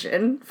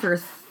castration for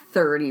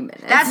 30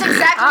 minutes. That's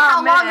exactly how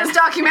long man. this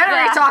documentary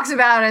Yeah. talks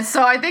about it,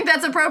 so I think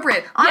that's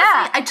appropriate. Honestly,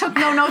 Yeah. I took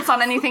no notes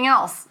on anything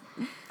else.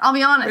 I'll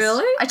be honest.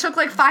 Really? I took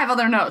like 5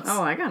 other notes.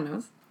 Oh, I got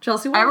notes.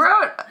 Chelsea, what I was-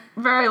 wrote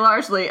very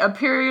largely a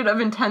period of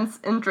intense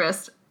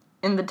interest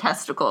in the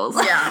testicles.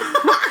 Yeah.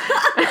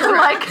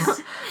 Like,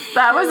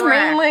 that was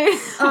Correct. mainly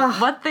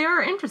what they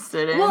were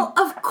interested in. Well,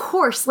 of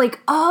course,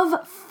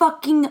 of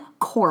fucking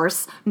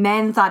course,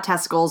 men thought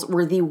testicles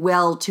were the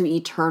well to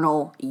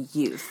eternal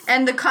youth.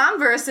 And the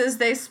converse is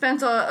they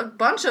spent a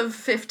bunch of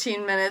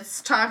 15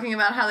 minutes talking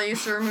about how they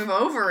used to remove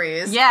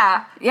ovaries.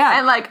 yeah. Yeah.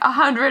 And like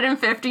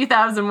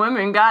 150,000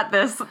 women got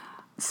this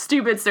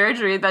stupid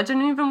surgery that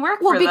didn't even work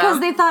Well, for because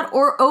them. they thought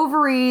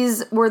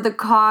ovaries were the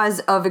cause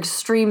of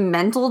extreme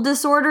mental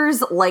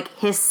disorders like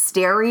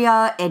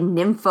hysteria and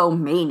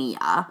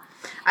nymphomania.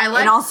 I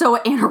like And also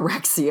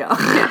anorexia.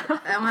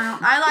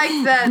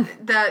 I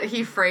like that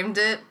he framed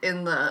it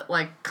in the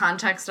like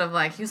context of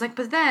like he was like,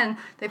 but then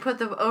they put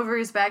the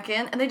ovaries back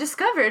in and they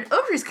discovered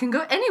ovaries can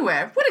go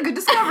anywhere. What a good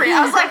discovery!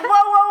 I was like,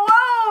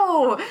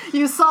 whoa!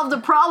 You solved a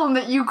problem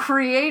that you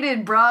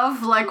created,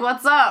 bruv. Like,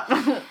 what's up?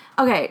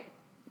 Okay,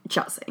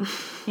 Chelsea.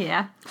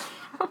 yeah.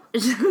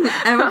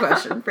 I have a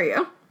question for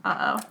you.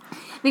 Uh-oh.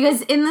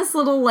 Because in this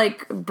little,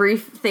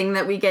 brief thing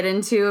that we get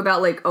into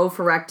about,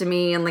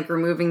 oophorectomy and,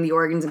 removing the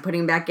organs and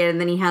putting them back in,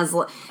 and then he has,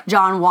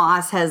 John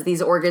Wass has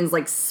these organs,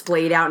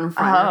 splayed out in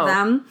front of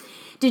them.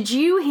 Did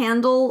you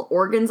handle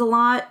organs a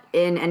lot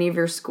in any of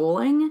your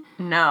schooling?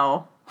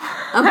 No.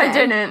 Okay. I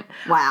didn't.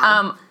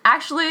 Wow.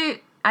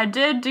 Actually, I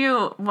did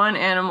do one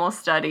animal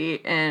study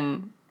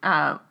in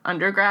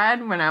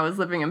undergrad when I was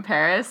living in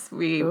Paris.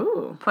 We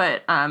Ooh.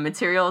 put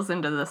materials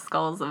into the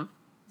skulls of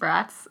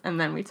rats,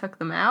 and then we took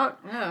them out.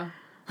 Yeah.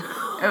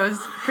 It was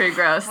pretty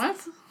gross. What?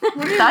 What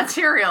are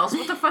materials?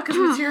 What the fuck is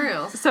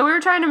materials? So we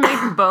were trying to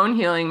make bone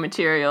healing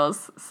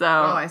materials. So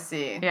Oh, I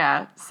see.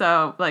 yeah.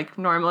 So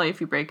normally, if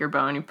you break your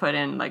bone, you put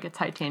in a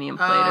titanium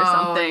plate or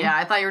something. Yeah,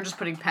 I thought you were just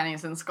putting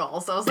pennies in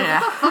skulls. So I was like,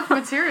 Yeah. what the fuck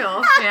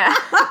materials? Yeah.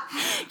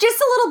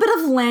 Just a little bit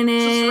of linen,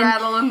 Just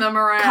rattling them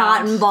around.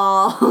 cotton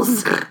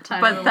balls.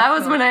 But that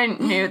was when I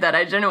knew that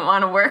I didn't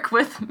want to work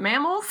with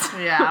mammals.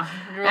 Yeah.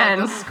 You're like,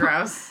 And- this is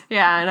gross.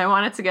 Yeah, and I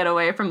wanted to get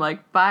away from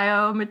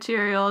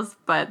biomaterials,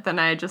 but then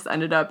I just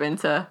ended up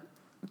into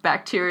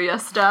bacteria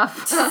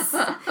stuff.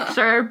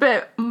 Sure, a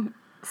bit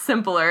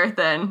simpler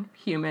than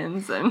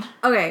humans and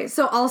Okay,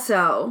 so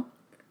also,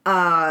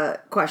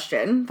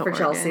 question for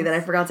Chelsea organs. that I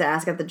forgot to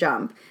ask at the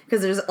jump.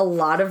 Because there's a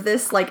lot of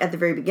this, at the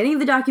very beginning of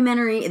the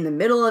documentary, in the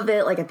middle of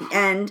it, at the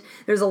end.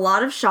 There's a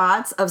lot of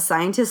shots of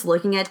scientists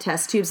looking at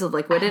test tubes of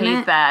liquid in hate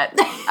it. that.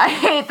 I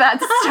hate that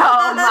so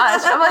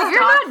much. I'm like,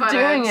 you're Stock not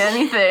doing footage.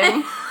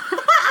 anything.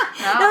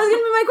 That was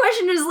gonna be my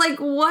question is,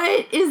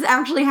 what is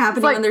actually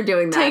happening when they're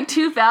doing that? Take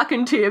 2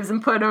 Falcon tubes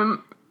and put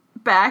them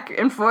back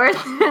and forth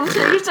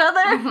into each other.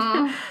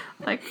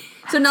 Mm-hmm.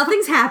 So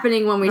nothing's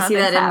happening when we see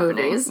that nothing's in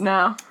happening. movies.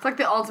 No. It's like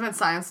the ultimate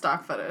science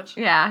stock footage.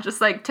 Yeah,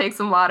 just take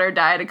some water,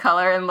 dye it a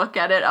color, and look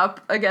at it up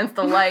against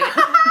the light.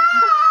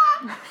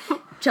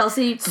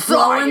 Chelsea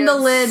blowing the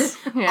lid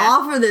Yeah.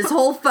 off of this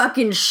whole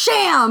fucking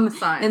sham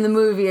Science. in the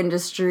movie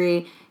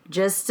industry.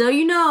 Just so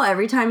you know,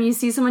 every time you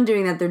see someone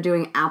doing that, they're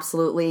doing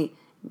absolutely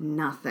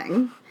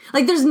nothing.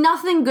 There's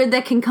nothing good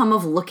that can come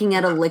of looking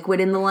at a liquid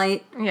in the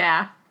light.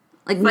 Yeah.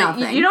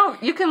 Nothing.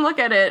 You can look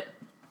at it.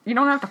 You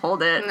don't have to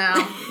hold it. No.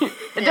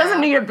 It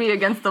doesn't need to be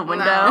against the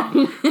window.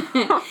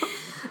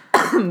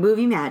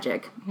 Movie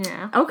magic.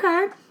 Yeah.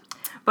 Okay.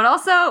 But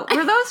also,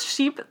 were those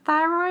sheep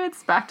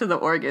thyroids? Back to the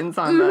organs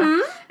on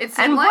the... It's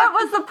And like, what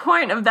was the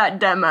point of that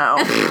demo?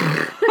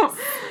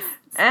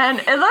 And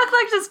it looked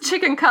like just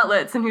chicken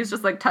cutlets, and he was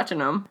just touching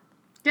them.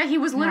 yeah, he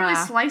was literally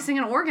Yeah. slicing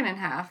an organ in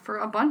half for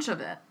a bunch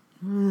of it.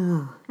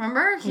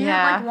 Remember? He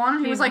Yeah. had like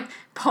one. He was like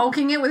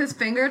poking it with his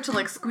finger to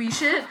like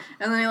squish it,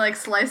 and then he like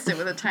sliced it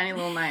with a tiny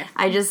little knife.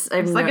 It's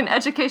like an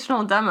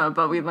educational demo,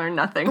 but we learned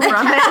nothing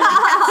from it.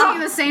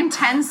 Taking the same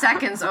 10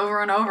 seconds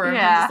over and over, and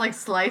Yeah. just like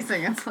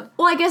slicing. It's like,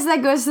 Well, I guess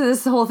that goes to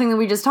this whole thing that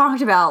we just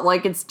talked about.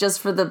 Like, it's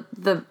just for the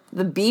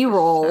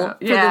B-roll, for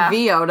yeah. the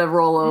VO to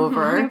roll I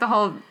over. think the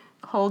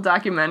whole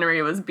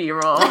documentary was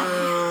B-roll.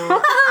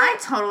 I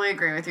totally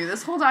agree with you.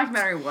 This whole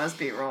documentary was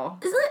B-roll.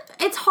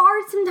 It's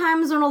hard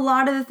sometimes when a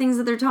lot of the things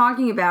that they're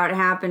talking about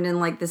happened in,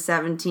 like, the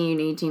 17,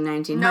 18,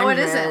 1900s. No, it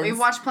isn't. We've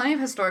watched plenty of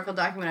historical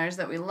documentaries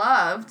that we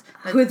loved.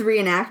 That, With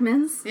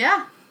reenactments.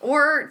 yeah.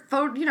 Or,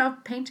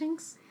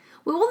 paintings.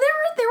 Well,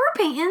 there were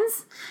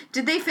paintings.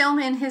 Did they film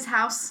in his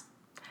house?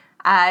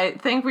 I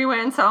think we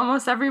went into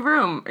almost every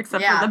room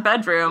except Yeah. for the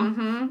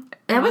bedroom.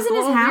 It was in a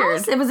his little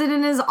house? weird. Was it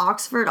in his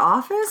Oxford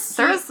office?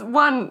 There was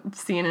one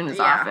scene in his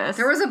office.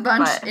 There was a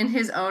bunch but- in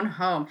his own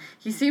home.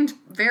 He seemed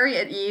very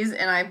at ease,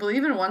 and I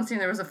believe in one scene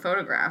there was a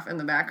photograph in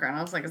the background.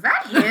 I was like, is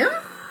that him?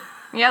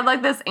 He had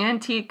like this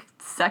antique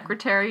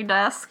secretary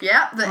desk.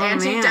 Yeah, the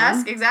antique man.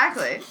 desk,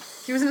 exactly.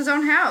 He was in his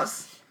own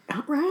house.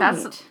 Right.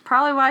 That's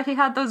probably why he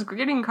had those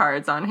greeting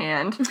cards on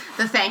hand.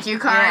 The thank you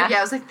card. Yeah. Yeah,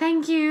 I was like,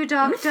 thank you,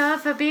 doctor,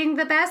 for being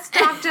the best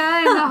doctor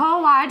in the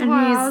whole wide and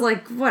world. he's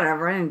like,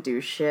 whatever, I didn't do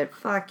shit.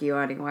 Fuck you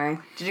anyway.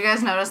 Did you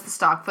guys notice the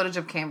stock footage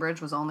of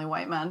Cambridge was only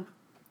white men?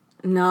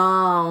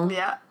 No.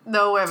 Yeah,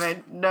 no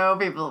women, no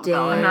people of Damn.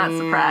 color. I'm not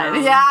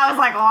surprised. Yeah, I was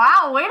like,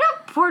 wow, way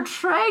to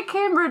portray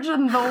Cambridge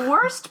in the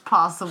worst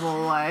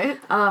possible light.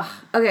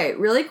 Okay,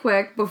 really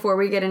quick, before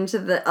we get into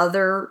the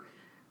other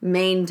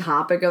main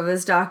topic of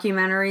this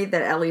documentary,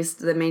 that at least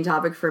the main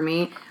topic for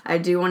me, I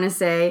do want to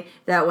say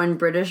that when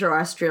British or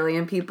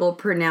Australian people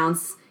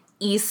pronounce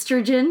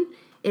estrogen,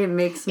 it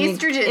makes me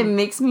Estrogen. It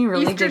makes me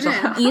really giggle.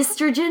 Estrogen.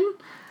 Estrogen.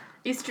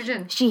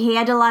 Estrogen. She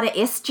had a lot of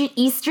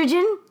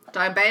estrogen.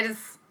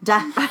 Diabetes.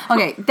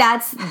 Okay,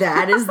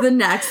 that is the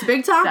next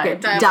big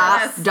topic.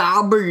 Diabetes.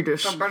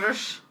 Diabetes. The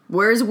British.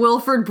 Where's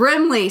Wilford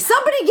Brimley?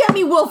 Somebody get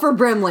me Wilford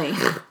Brimley.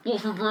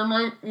 Wilford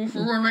Brimley. Wait,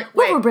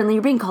 Wilford Brimley,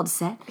 you're being called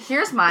set.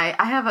 I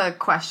have a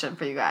question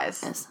for you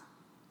guys. Yes.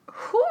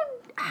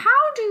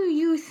 How do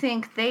you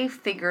think they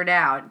figured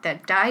out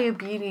that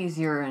diabetes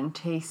urine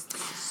tastes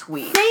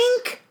sweet?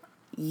 Thank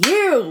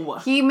you.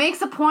 He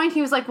makes a point,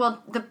 he was like,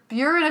 well, the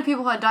urine of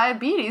people who had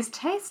diabetes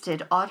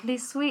tasted oddly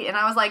sweet. And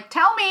I was like,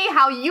 tell me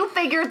how you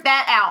figured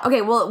that out.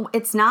 Okay, well,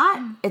 it's not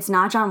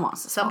John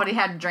Walsh's fault. Somebody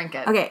had to drink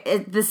it. Okay,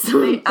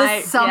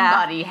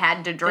 Somebody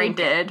had to They drink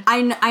it. did.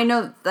 I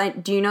know.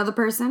 Do you know the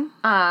person?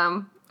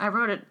 I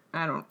wrote it.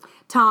 I don't.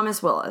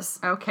 Thomas Willis.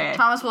 Okay.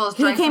 Thomas Willis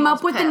He drank came the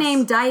up with the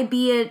name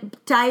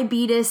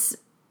diabetes.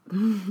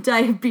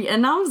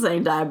 And I'm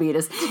saying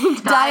diabetes.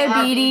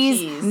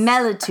 Diabetes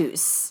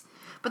mellitus.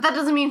 But that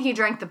doesn't mean he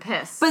drank the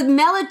piss. But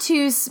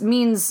mellitus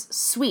means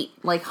sweet,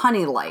 like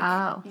honey-like.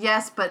 Oh.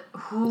 Yes, but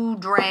who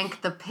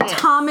drank the piss?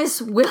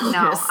 Thomas Willis.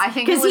 No, I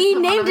think it because was he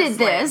one of named his it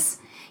this.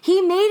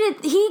 He made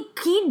it. He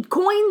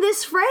coined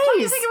this phrase.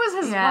 Do you think it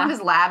was Yeah. one of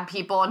his lab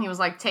people, and he was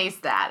like,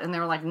 taste that? And they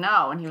were like,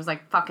 no. And he was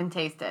like, fucking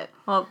taste it.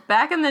 Well,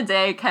 back in the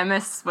day,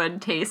 chemists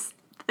would taste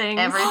things.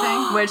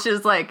 Everything? Which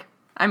is like,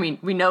 I mean,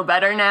 we know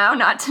better now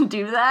not to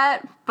do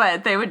that,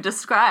 but they would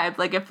describe,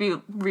 like, if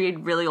you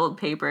read really old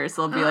papers,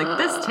 they'll be like,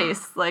 this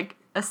tastes like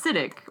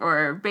acidic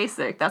or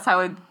basic. That's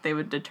how they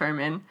would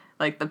determine,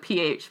 like, the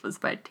pH was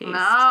by taste.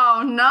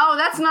 No,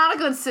 that's not a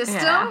good system.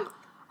 Yeah.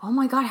 Oh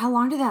my god, how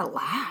long did that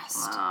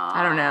last?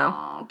 I don't know.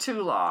 Oh,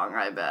 too long,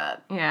 I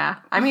bet. Yeah.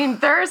 I mean,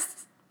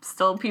 there's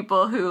still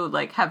people who,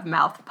 like, have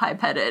mouth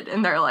pipetted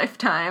in their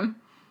lifetime.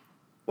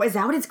 Is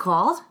that what it's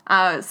called?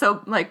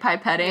 So, like,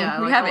 pipetting, Yeah,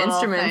 we like have a little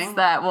instruments thing.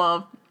 that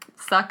will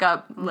suck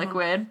up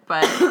liquid,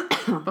 but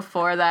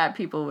before that,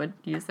 people would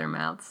use their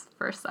mouths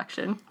for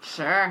suction.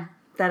 Sure.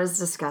 That is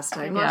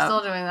disgusting. We're Yeah.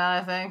 still doing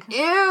that, I think.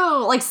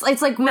 Ew! Like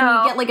it's like when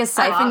No. you get like a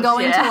siphon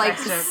going yeah. to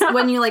like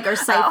when you like are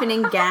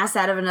siphoning gas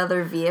out of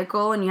another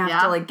vehicle and you have Yeah.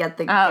 to like get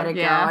it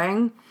yeah.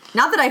 going.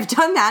 Not that I've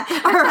done that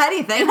or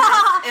anything. In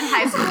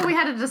high school, we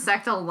had to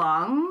dissect a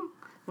lung,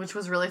 which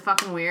was really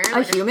fucking weird.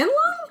 A human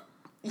lung?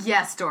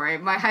 Yes, Dory.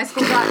 My high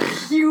school got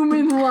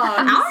human lungs. I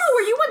don't know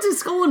where you went to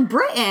school in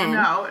Britain.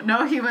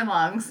 No human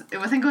lungs.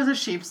 I think it was a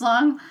sheep's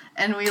lung,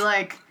 and we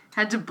like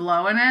had to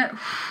blow in it.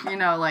 You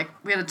know, like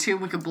we had a tube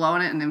we could blow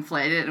in it and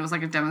inflate it. It was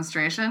like a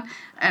demonstration,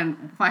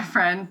 and my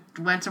friend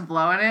went to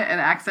blow in it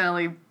and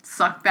accidentally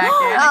sucked back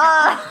in. It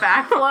got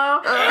like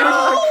backflow.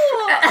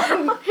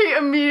 And he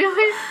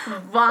immediately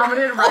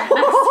vomited right next to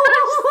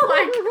us.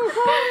 Like,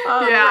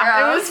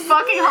 yeah, it was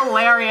fucking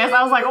hilarious.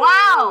 I was like,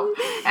 wow,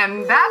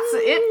 and that's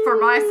it for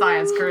my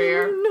science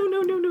career. No.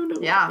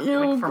 Yeah, Ew,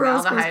 like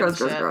gross, formaldehyde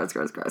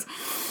and gross.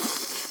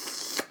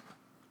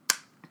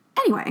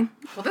 Anyway,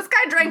 Well, this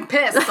guy drank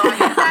piss, so I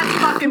guess that's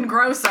fucking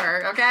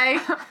grosser, okay?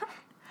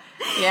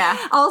 Yeah.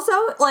 also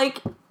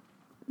like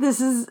this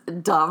is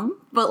dumb,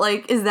 but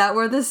like, is that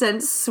where the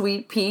scent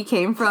sweet pea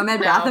came from at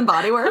Bath and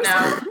Body Works?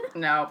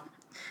 No,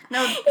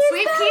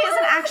 sweet pea is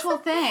an actual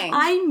thing.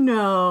 I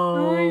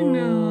know.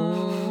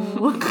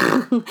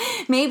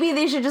 Maybe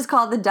they should just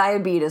call it the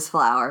diabetes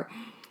flower.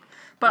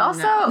 But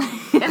also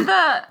in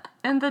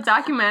the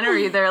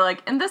documentary, they're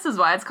like, and this is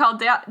why it's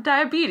called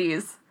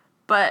diabetes.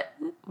 But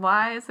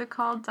why is it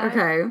called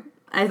diabetes? Okay,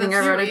 I think I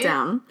That's wrote it sweet.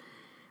 down.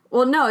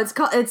 Well, no,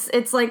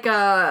 it's like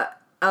a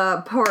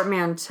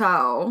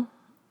portmanteau.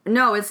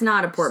 No, it's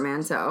not a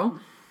portmanteau.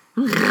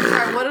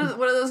 Sorry, what are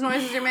those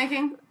noises you're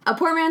making? A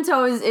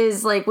portmanteau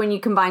is like when you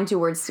combine two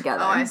words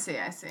together. Oh, I see.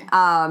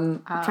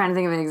 I'm trying to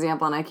think of an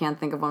example, and I can't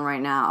think of one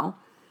right now.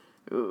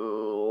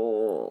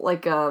 Ooh,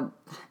 like a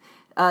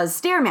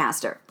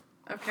Stairmaster.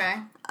 Okay.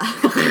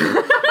 What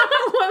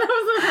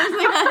was the first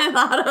thing I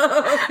thought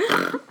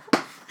of?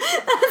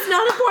 That's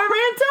not a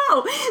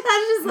portmanteau.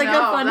 That's just like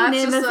a funny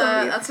name.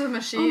 That's a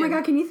machine. Oh my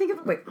god, can you think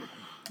of... Wait.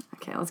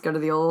 Okay, let's go to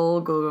the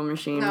old Google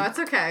machine. No, it's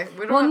okay.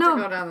 We don't have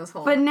to go down this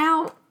hole. But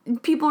now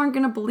people aren't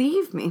going to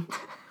believe me.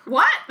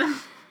 What?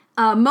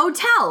 A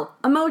motel.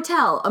 A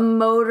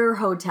motor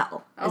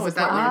hotel. Oh, a is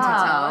that what a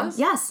portmanteau. motel is?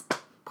 Yes.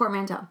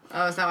 Portmanteau.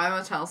 Oh, is that why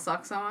motels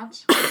suck so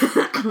much?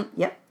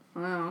 Yep.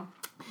 Oh.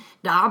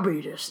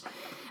 Diabetes.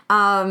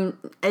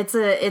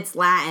 It's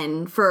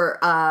Latin for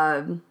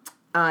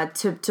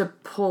to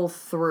pull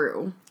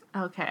through.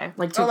 Okay.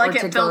 Like to, like or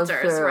to it go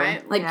filters, through.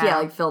 right? Like Yeah.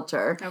 like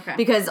filter. Okay.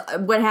 Because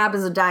what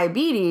happens with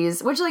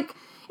diabetes, which like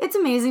it's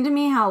amazing to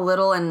me how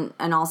little and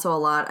also a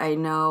lot I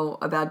know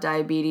about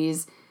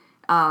diabetes.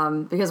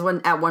 Because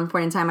at one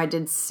point in time I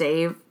did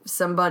save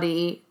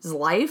somebody's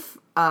life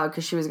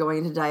because she was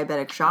going into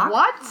diabetic shock.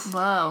 What?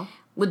 Whoa.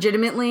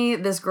 Legitimately,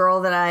 this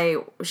girl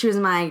she was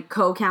my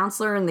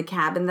co-counselor in the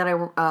cabin that I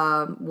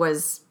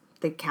was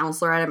the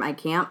counselor at my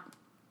camp.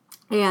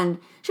 And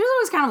she was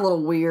always kind of a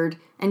little weird.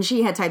 And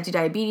she had type 2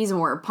 diabetes and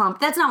wore a pump.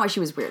 That's not why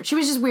she was weird. She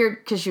was just weird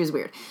because she was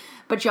weird.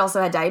 But she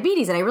also had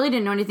diabetes. And I really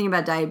didn't know anything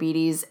about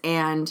diabetes.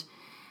 And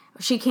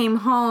she came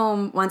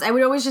home once. I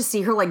would always just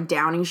see her like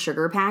downing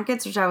sugar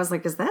packets, which I was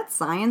like, is that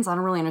science? I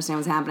don't really understand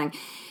what's happening.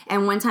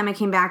 And one time I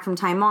came back from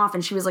time off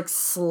and she was like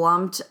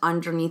slumped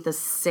underneath a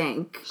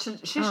sink. She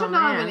should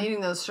not have been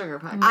eating those sugar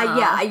packets. I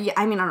mean,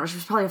 I don't know. She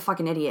was probably a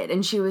fucking idiot.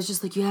 And she was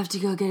just like, you have to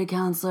go get a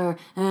counselor.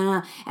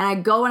 And I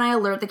go and I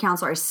alert the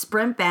counselor. I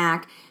sprint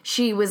back.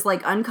 She was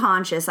like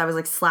unconscious. I was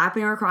like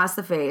slapping her across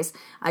the face.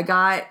 I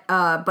got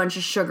a bunch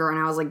of sugar and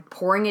I was like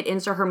pouring it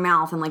into her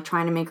mouth and like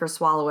trying to make her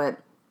swallow it.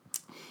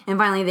 And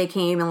finally they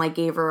came and like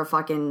gave her a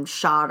fucking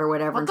shot or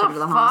whatever and took her to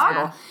the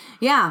hospital.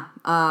 Yeah.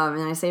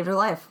 And I saved her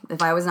life.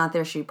 If I was not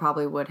there, she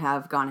probably would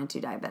have gone into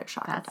diabetic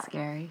shock and That's died.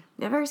 scary.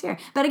 Yeah, very scary.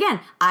 But again,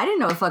 I didn't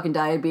know what fucking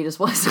diabetes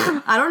was.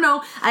 I don't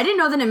know. I didn't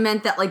know that it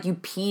meant that like you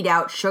peed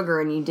out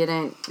sugar and you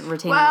didn't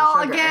retain Well,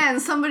 any sugar. again,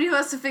 somebody who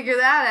has to figure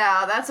that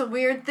out. That's a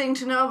weird thing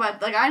to know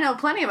about. Like, I know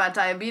plenty about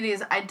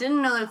diabetes. I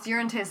didn't know that its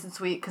urine tasted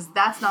sweet because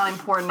that's not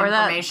important Or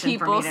that information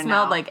for people me to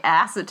smelled know. like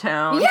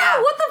acetone.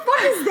 Yeah, what the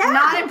fuck is that?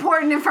 Not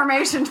important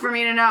information for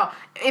me to know.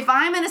 If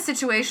I'm in a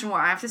situation where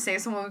I have to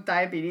save someone with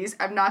diabetes,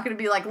 I'm not going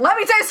to be like, let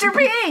me taste your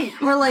pee!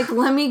 Or like,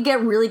 let me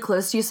get really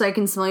close to you so I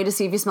can smell you to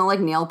see if you smell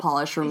like nail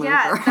polish remover.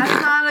 Yeah,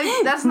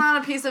 that's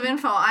not a piece of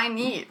info I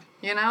need,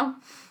 you know?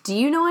 Do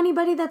you know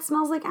anybody that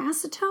smells like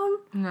acetone?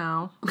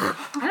 No.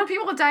 I know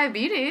people with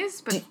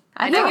diabetes, but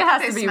I think it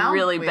has they to be smell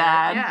really weird,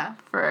 bad yeah.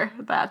 for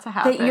that to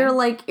happen. That you're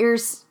like,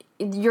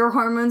 your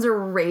hormones are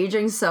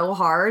raging so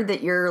hard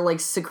that you're like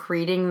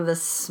secreting the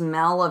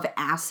smell of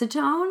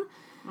acetone?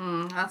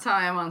 That's how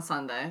I am on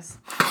Sundays.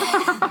 When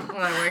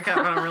I wake up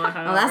and I'm really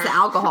hungover. Oh, that's the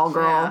alcohol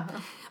girl. Yeah.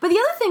 But the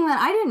other thing that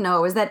I didn't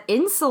know is that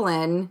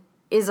insulin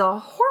is a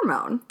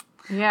hormone.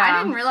 Yeah. I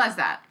didn't realize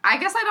that. I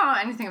guess I don't know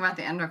anything about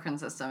the endocrine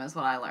system is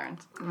what I learned.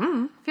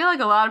 I feel like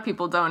a lot of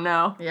people don't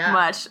know Yeah.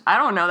 much. I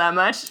don't know that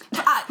much.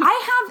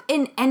 I have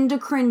an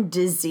endocrine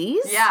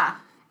disease. Yeah.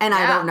 And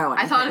I Yeah. don't know I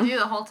anything. thought of you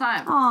the whole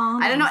time. Aw,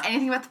 I didn't know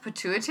anything about the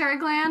pituitary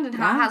gland and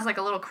how Yeah. it has like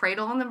a little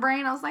cradle in the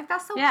brain. I was like,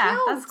 that's so Yeah,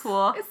 cute. that's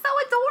cool. It's so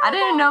adorable. I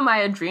didn't know my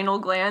adrenal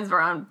glands were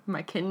on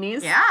my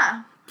kidneys.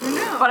 Yeah. Who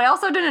knew? But I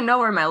also didn't know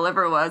where my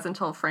liver was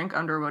until Frank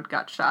Underwood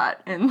got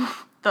shot in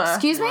the...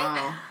 Excuse me?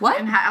 Whoa. What?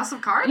 In House of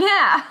Cards?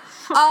 Yeah.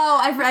 Oh,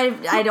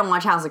 I don't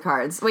watch House of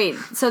Cards. Wait,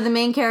 so the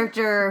main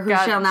character who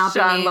Got shall not be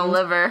shot in named. the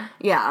liver.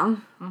 Yeah.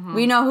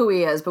 We know who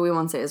he is, but we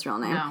won't say his real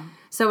name. No.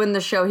 So in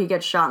the show, he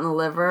gets shot in the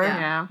liver,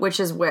 Yeah. which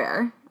is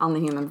where? On the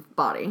human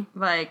body.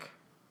 Like,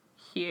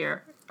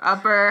 here.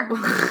 Upper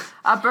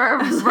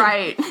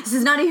right. This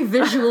is not a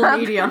visual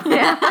medium.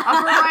 Yeah.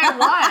 Upper right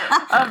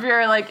what? Of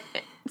your, like,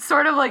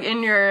 sort of like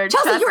in your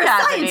Chelsea, chest you're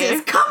cavity. a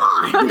scientist. Come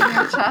on.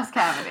 Your chest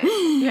cavity.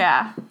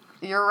 Yeah.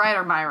 Your right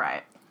or my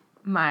right?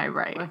 My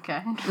right.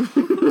 Okay.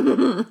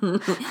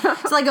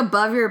 It's like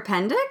above your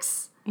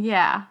appendix?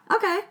 Yeah.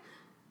 Okay.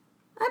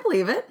 I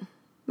believe it.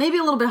 Maybe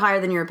a little bit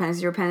higher than your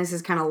appendix. Your appendix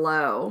is kind of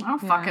low. I don't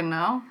fucking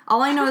know.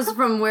 All I know is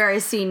from where I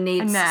see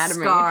Nate's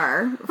Anatomy.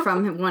 scar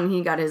from when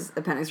he got his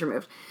appendix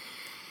removed.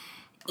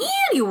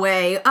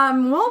 Anyway, while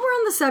we're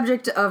on the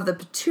subject of the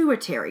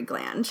pituitary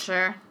gland,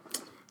 Sure.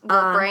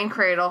 The brain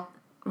cradle.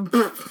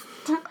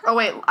 Oh,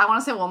 wait. I want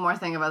to say one more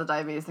thing about the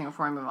diabetes thing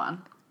before I move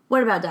on.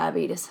 what about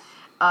diabetes?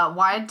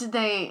 why did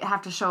they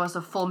have to show us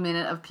a full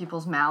minute of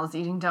people's mouths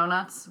eating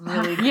donuts?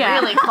 Really, Yeah.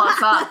 really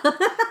close up.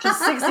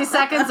 Just 60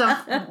 seconds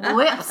of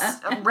lips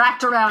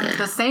wrapped around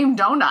the same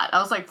donut. I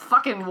was like,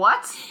 fucking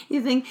what?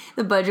 You think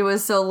the budget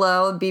was so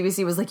low,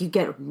 BBC was like, you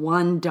get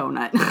one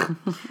donut.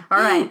 All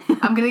right,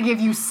 I'm going to give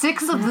you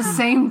 6 of the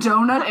same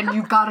donut, and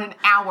you've got an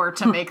hour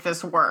to make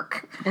this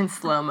work. In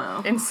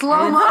slow-mo. In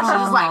slow motion,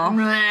 just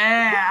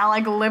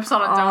like lips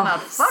on a donut.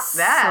 Fuck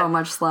that. So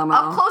much slow-mo.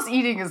 Up close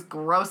eating is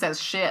gross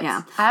as shit.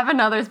 Yeah. I have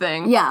another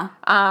thing. Yeah.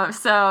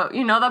 So,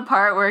 you know the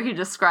part where he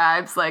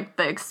describes, like,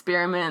 the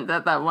experiment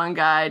that one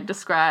guy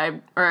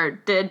described or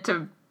did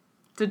to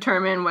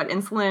determine what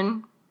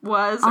insulin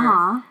was?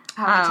 Uh-huh.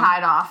 Have it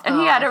tied off. And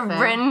he had it thing.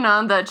 written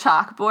on the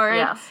chalkboard.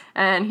 Yes.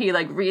 And he,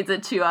 like, reads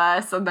it to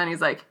us, and then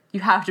he's like, you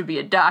have to be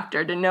a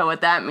doctor to know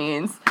what that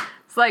means.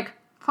 It's like,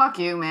 Fuck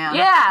you, man.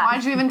 Yeah.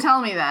 Why'd you even tell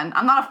me then?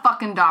 I'm not a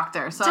fucking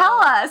doctor, so... tell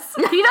us.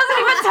 He doesn't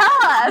even tell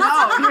us.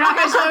 No, you're not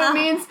gonna tell me what it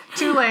means?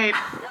 Too late.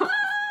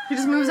 He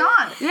just moves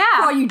on. For Yeah.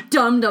 all you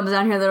dum-dums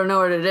out here that don't know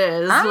what it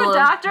is. I'm well, a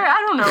doctor.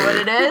 I don't know what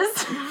it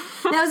is.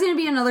 That was going to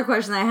be another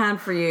question I had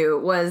for you,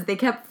 was they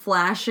kept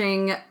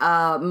flashing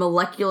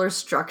molecular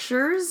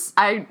structures.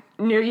 I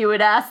knew you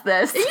would ask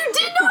this. You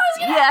did know I was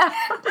going to Yeah.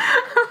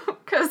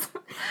 Because,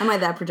 Am I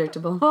that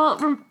predictable? well,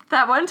 from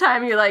that one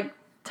time you, like,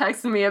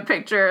 texted me a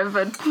picture of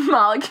a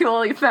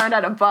molecule you found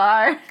at a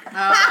bar.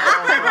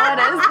 What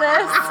is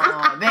this?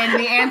 Oh, then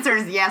the answer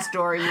is yes,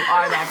 Dory. You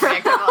are that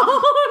predictable.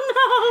 Oh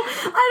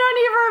no! I don't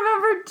even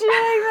remember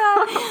doing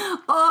that.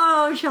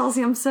 Oh,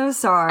 Chelsea, I'm so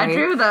sorry. I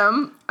drew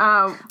them.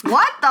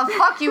 What the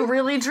fuck? You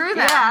really drew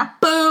that? Yeah.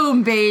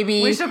 Boom,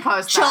 baby. We should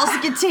post Chelsea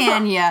that.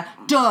 Catania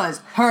does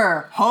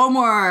her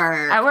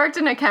homework. I worked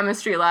in a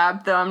chemistry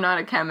lab, though I'm not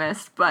a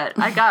chemist, but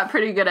I got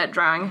pretty good at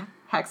drawing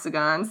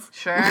hexagons.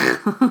 Sure.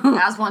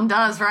 As one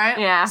does, right?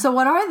 Yeah. So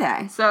what are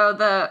they? So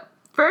the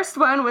first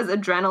one was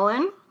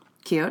adrenaline.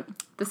 Cute.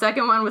 The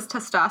second one was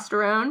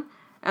testosterone.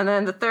 And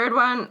then the third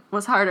one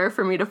was harder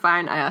for me to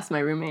find. I asked my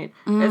roommate.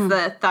 It's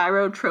the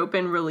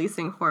thyrotropin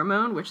releasing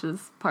hormone, which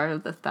is part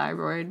of the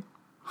thyroid.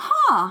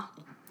 Huh.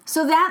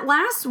 So that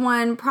last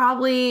one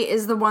probably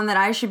is the one that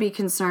I should be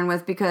concerned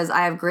with because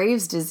I have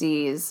Graves'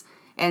 disease.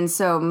 And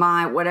so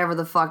my whatever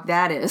the fuck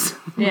that is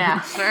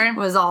Yeah. Sure.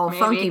 was all Maybe.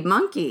 funky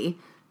monkey.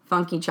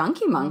 Funky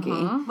chunky monkey.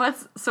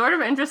 What's sort of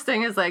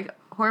interesting is, like,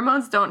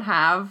 hormones don't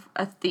have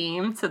a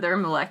theme to their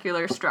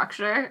molecular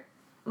structure.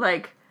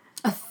 Like,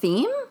 A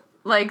theme?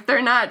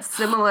 they're not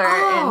similar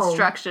Oh. in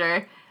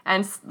structure.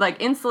 And, like,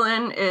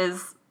 insulin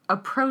is a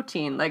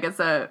protein. Like,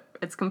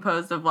 it's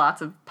composed of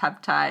lots of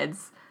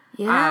peptides.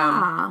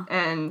 Yeah.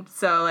 And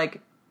so, like,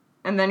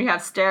 and then you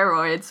have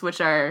steroids, which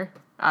are,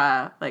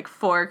 like,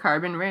 4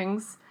 carbon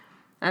rings.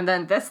 And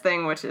then this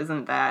thing, which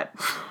isn't that.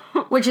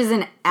 Which is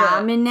an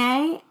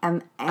amine?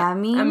 Amine?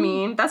 I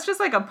mean, that's just,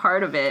 like, a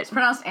part of it.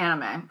 Pronounced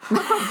anime.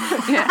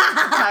 Yeah.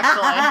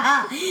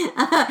 Actually.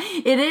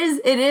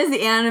 It is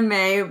the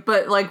anime,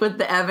 but like with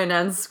the Evan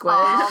and Squish.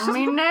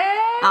 Amine.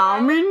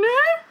 Amine?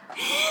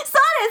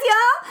 Sorry,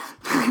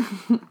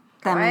 y'all.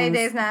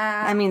 Fridays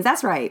now. That means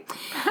that's right.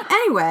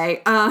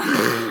 Anyway,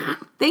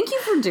 thank you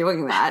for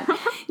doing that.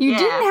 You Yeah.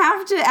 didn't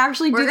have to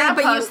actually We're do that,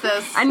 gonna but post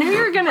this. I knew you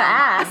were going to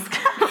ask.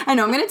 I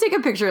know, I'm going to take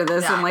a picture of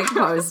this and Yeah. like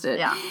post it.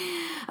 Yeah.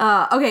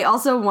 Okay,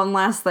 also one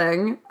last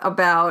thing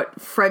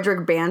about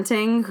Frederick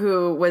Banting,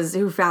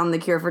 who found the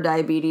cure for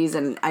diabetes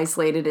and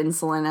isolated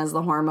insulin as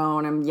the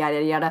hormone and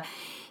yada yada.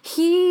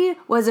 He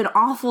was an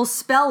awful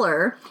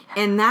speller,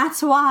 and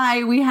that's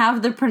why we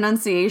have the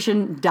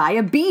pronunciation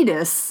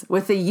diabetes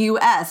with a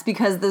US,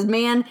 because this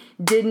man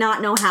did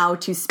not know how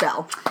to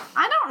spell.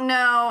 I don't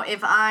know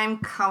if I'm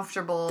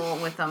comfortable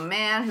with a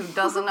man who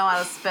doesn't know how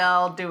to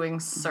spell doing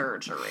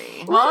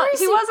surgery. Well, is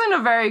he he- wasn't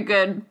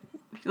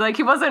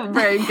he wasn't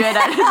very good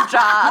at his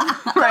job,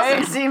 right?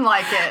 Doesn't seem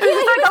like it.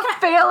 He's like a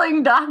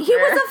failing doctor. He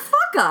was a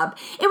fuck up.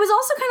 It was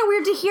also kind of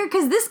weird to hear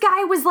because this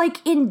guy was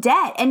like in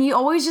debt, and you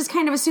always just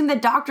kind of assume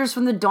that doctors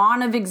from the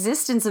dawn of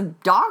existence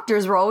of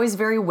doctors were always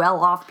very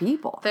well off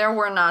people. There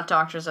were not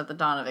doctors at the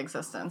dawn of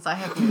existence. I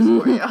have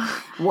news for you.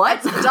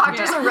 What?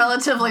 Doctors are a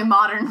relatively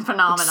modern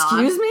phenomenon.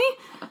 Excuse me?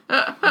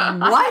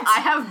 What? I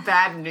have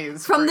bad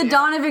news From for the you.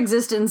 dawn of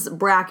existence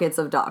brackets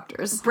of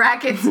doctors.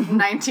 Brackets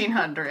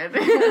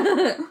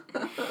 1900.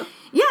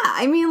 Yeah,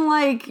 I mean,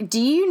 like, do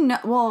you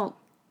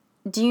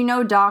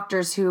know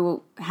doctors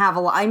who have a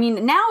lot? I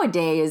mean,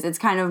 nowadays it's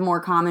kind of more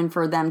common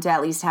for them to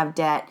at least have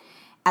debt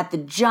at the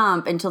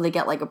jump until they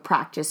get like a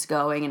practice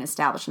going and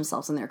establish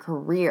themselves in their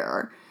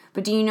career.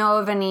 But do you know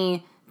of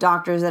any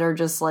doctors that are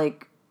just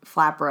like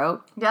flat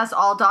broke? Yes,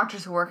 all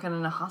doctors who work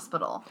in a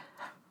hospital.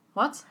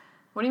 What?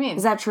 What do you mean?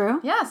 Is that true?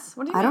 Yes.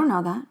 What do you mean? I don't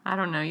know that. I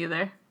don't know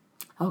either.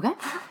 Okay.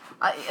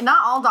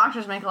 Not all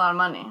doctors make a lot of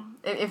money.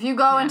 If you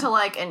go into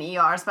like an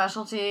ER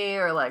specialty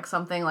or like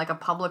something like a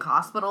public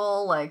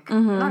hospital, like you're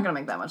not gonna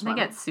make that much They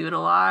money. get sued a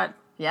lot,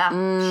 Yeah,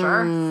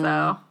 sure.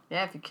 so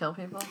Yeah, if you kill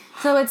people.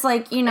 So it's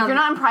like, you know, If you're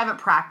not in private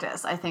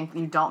practice, I think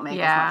you don't make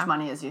Yeah. as much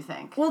money as you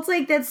think. well, it's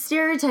like that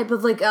stereotype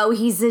of like, oh,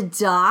 he's a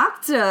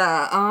doctor.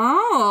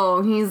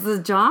 Oh, he's a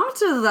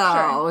doctor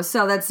though. Sure.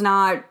 So that's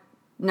not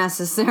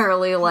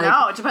necessarily like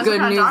No, it depends what good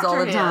kind of news doctor all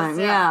the he is, time.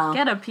 yeah.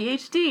 Get a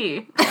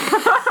PhD.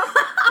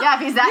 Yeah,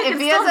 if can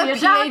he has still a be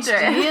a doctor.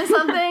 PhD in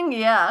something,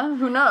 yeah,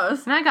 who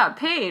knows? And I got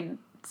paid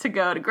to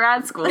go to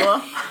grad school.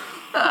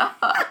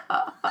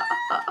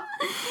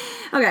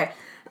 Okay.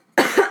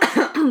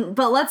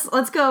 But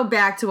let's go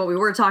back to what we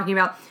were talking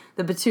about,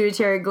 the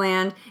pituitary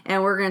gland,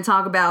 and we're going to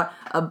talk about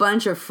a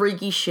bunch of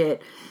freaky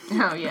shit.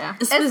 Oh, yeah.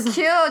 It's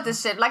cute.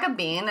 It's shaped like a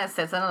bean that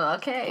sits in a little A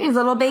cave.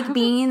 little baked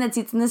bean that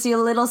sits in this your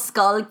little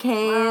skull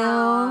cave.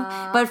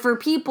 But for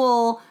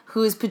people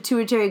whose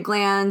pituitary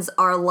glands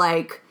are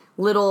like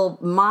little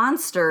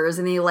monsters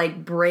and they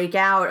like break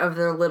out of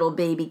their little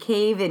baby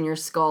cave in your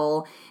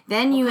skull,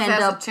 then you 'cause end it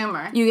has a up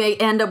tumor. You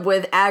end up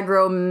with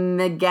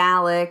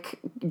agromegalic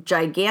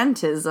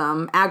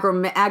gigantism,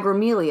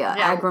 agromelia,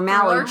 Yeah, Lurch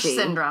agromalurgy.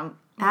 syndrome.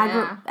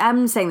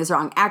 I'm saying this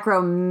wrong.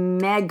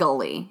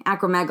 Acromegaly.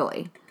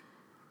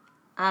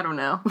 I don't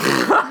know.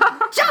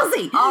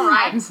 Chelsea! All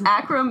right.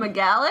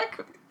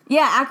 Acromegalic?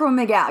 Yeah,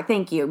 acromegalic.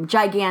 Thank you.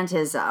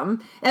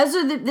 Gigantism.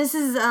 This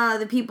is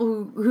the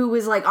people who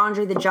was like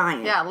Andre the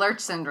Giant. Yeah, Lurch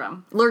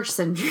syndrome. Lurch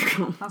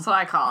syndrome. That's what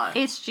I call it.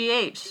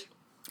 HGH.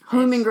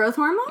 Human growth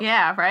hormone?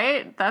 Yeah,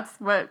 right? That's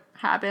what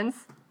happens.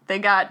 They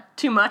got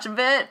too much of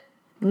it.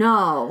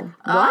 No.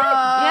 What?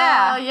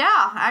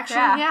 Yeah, actually,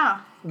 Yeah. yeah.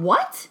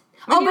 What?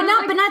 Oh, you but were not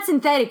like- but not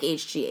synthetic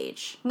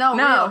HGH. No,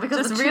 No, real, because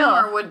just the real.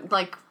 tumor would,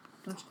 like,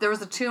 there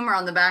was a tumor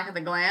on the back of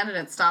the gland and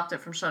it stopped it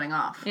from shutting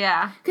off.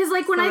 Yeah. Because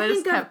like when So I they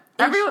think just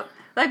of kept-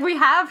 like we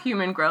have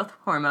human growth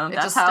hormone.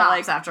 That's just how stops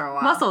like after a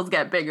while. muscles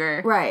get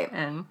bigger. Right.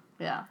 And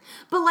Yeah.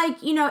 but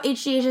like, you know,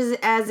 HGH is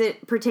as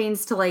it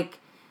pertains to like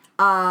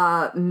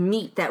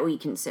meat that we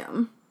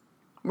consume.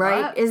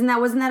 Right? What?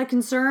 Wasn't that a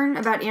concern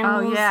about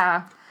animals? oh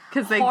yeah.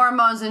 Because they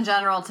Hormones in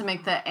general to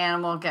make the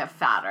animal get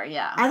fatter,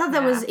 yeah. I thought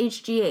that Yeah. was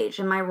HGH.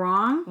 Am I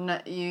wrong? No, I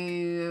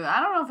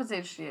don't know if it's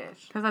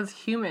HGH. because that's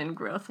human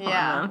growth hormone.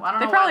 Yeah, I don't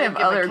they know probably why have they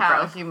give other a cow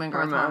growth human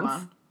growth hormones.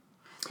 hormone.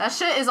 That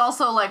shit is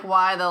also like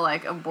why the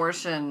like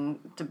abortion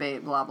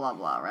debate, blah blah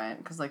blah, right?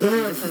 Because like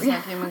fetuses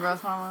have human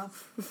growth hormones.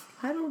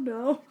 I don't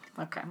know.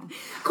 Okay.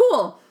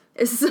 Cool.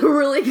 This is a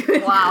really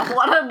good. Wow,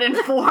 what an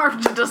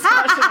informed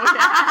discussion we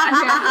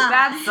had.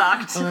 That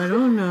sucked. I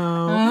don't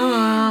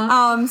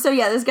know. So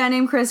yeah, this guy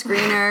named Chris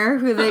Greener,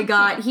 who they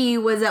got, he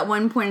was at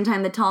one point in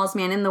time the tallest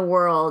man in the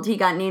world. He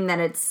got named that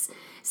it's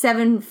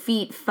 7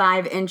 feet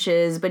 5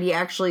 inches, but he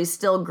actually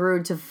still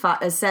grew to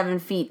 7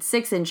 feet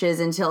 6 inches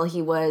until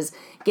he was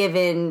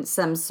given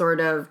some sort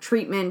of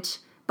treatment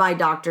by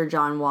Dr.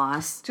 John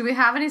Wass. Do we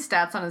have any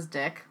stats on his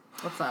dick?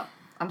 What's up?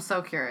 I'm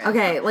so curious.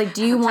 Okay, like,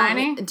 do you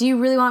Tiny?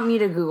 really want me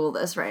to Google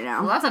this right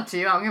now? Well, that's up to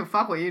you. I don't give a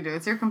fuck what you do.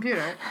 It's your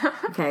computer.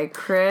 Okay,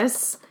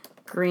 Chris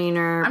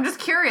Greener. I'm just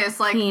curious,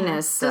 like,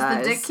 Penis does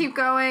size. the dick keep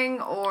going,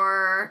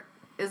 or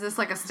is this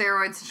like a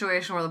steroid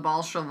situation where the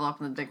balls shrivel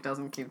up and the dick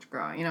doesn't keep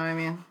growing? You know what I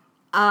mean?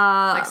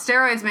 Like,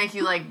 steroids make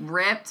you, like,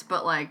 ripped,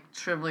 but, like,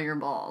 shrivel your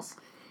balls.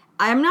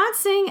 I'm not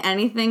seeing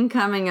anything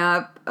coming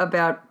up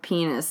about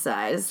penis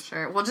size.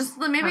 Sure. Well, just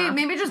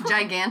maybe just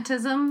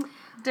gigantism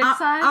dick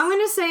size. I'm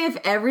gonna say if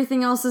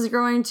everything else is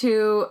growing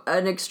to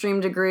an extreme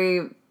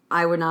degree,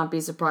 I would not be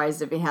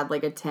surprised if he had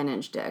like a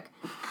 10-inch dick.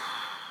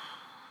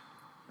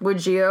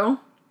 Would you?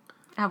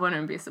 I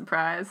wouldn't be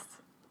surprised.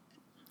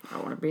 I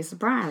wouldn't be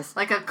surprised.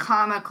 Like a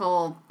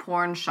comical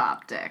porn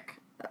shop dick.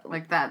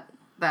 Like that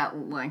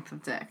length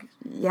of dick.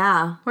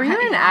 Yeah. Were you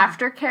in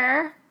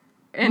aftercare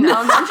in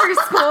elementary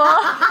school?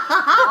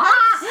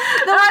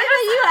 The way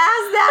that you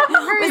asked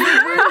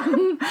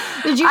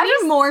that, did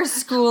you need more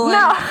schooling?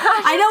 No,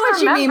 I know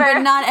what you mean, but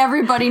remember. not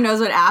everybody knows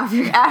what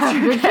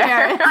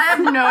aftercare. I have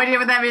no idea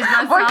what that means.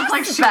 That Were sounds you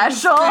like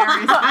special?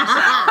 Very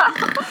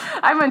special.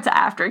 I went to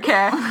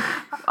aftercare.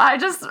 I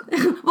just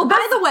Well,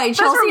 by the way,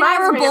 Chelsea and I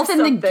reminds were me both of in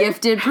the something.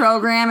 gifted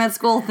program at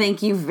school.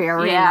 Thank you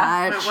very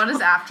Yeah. much. Wait, what is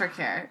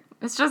aftercare?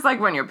 it's just like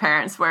when your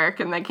parents work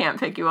and they can't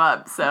pick you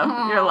up, so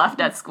you're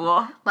left at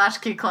school.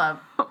 Latchkey Club.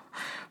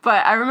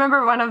 But I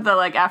remember one of the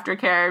like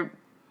aftercare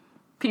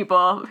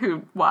people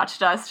who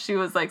watched us, she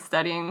was like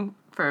studying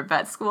for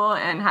vet school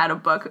and had a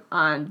book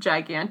on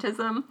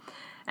gigantism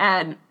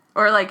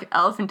or like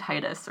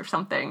elephantitis or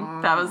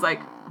something that was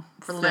like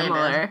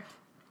similar.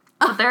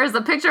 But there's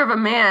a picture of a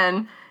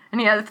man and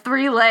he had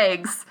 3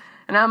 legs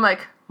and I'm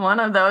like, one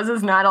of those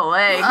is not a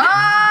leg.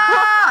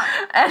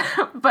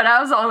 But I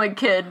was the only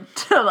kid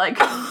to like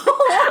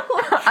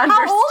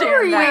understand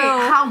were you?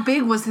 that. How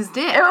big was his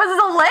dick? It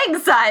was a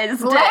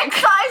leg-sized dick.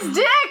 Leg-sized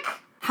dick!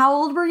 How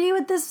old were you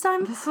at this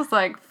time? This was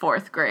like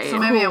 4th grade. So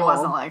maybe it Cool.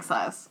 wasn't leg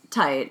size.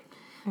 Tight.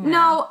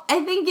 No,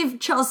 I think if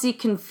Chelsea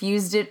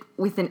confused it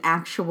with an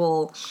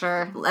actual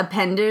Sure.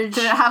 appendage.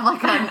 Did it have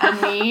like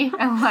a knee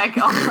and like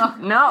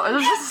No, it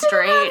was just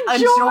straight. a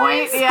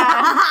joint?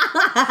 Yeah.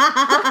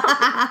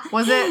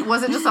 was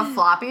it just a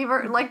floppy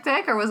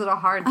dick, or was it a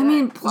hard dick? I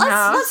mean, No.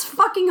 let's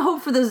fucking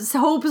hope for the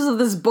hopes of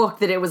this book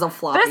that it was a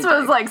floppy. This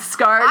was dick. like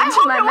scarred I into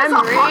hope my it was a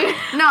memory. hard.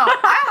 No,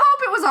 I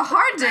hope it was a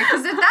hard dick,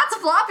 because if that's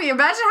floppy,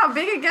 imagine how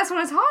big it gets when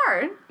it's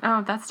hard,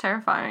 Oh, that's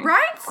terrifying.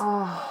 right?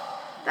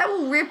 That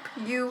will rip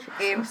you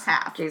in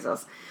half.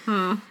 Jesus.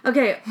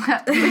 Okay,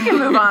 We can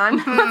move on.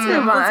 Let's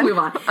move on. let's move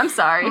on. I'm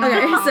sorry.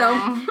 Okay,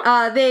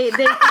 so they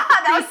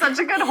That was such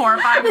a good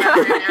horrifying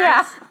memory.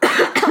 Yeah.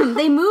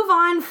 they move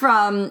on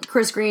from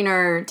Chris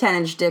Greener,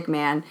 10-inch Dick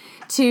Man,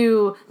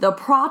 to the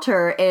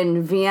Prater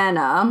in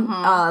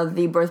Vienna,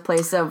 the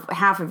birthplace of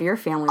half of your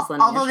family's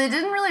lineage. Although they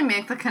didn't really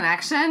make the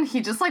connection, he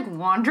just like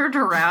wandered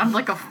around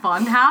like a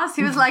fun house.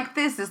 He was like,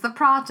 "This is the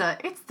Prater.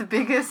 It's the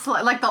biggest,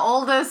 like the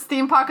oldest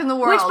theme park in the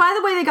world." Which, by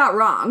the way, they got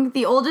wrong.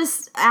 The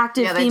oldest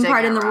active Yeah, they theme did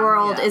park get in the wrong,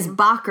 world yeah. is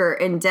Bakker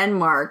in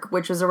Denmark,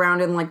 which was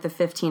around in like the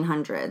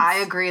 1500s. I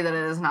agree that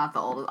it is not the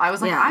oldest. I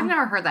was like, Yeah. I've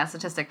never heard that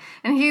statistic.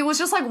 And he was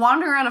just like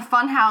wandering around a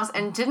fun house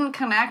and didn't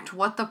connect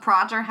what the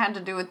Prater had to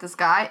do with this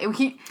guy.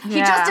 He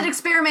Yeah. just did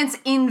experiments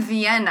in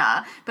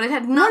Vienna, but it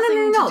had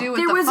nothing No. to do with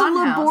There the was a fun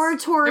house.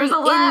 laboratory There was a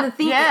in lab,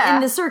 the yeah.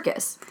 in the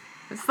circus.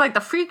 It's like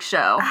the freak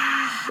show.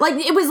 Like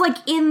it was like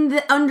in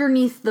the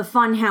underneath the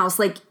fun house,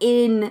 like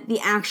in the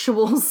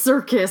actual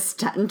circus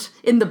tent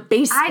in the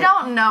basement. I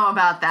don't know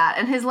about that.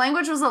 And his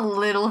language was a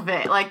little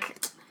bit like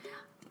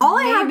All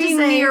I have to maybe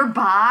say,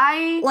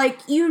 nearby. like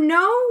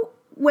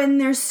when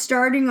they're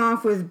starting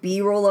off with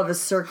B-roll of a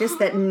circus,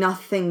 that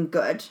nothing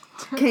good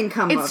can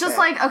come. It's of just it.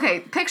 like, okay,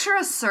 picture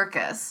a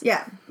circus.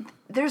 yeah.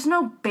 There's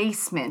no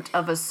basement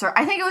of a circus.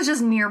 I think it was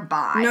just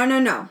nearby.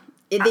 No.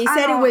 They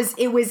said don't-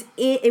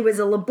 it was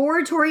a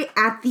laboratory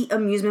at the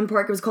amusement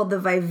park. It was called the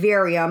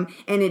Vivarium,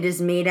 and it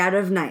is made out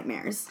of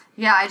nightmares.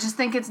 Yeah, I just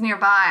think it's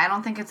nearby. I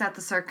don't think it's at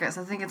the circus.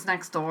 I think it's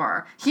next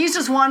door. He's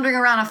just wandering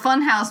around a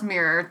funhouse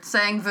mirror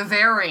saying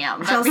Vivarium.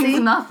 That Chelsea, means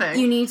nothing.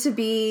 You need to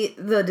be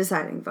the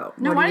deciding vote.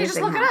 No, What why do don't you just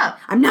think look it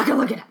happened? up? I'm not gonna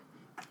look it up.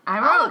 I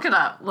I'll wrote look it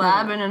up.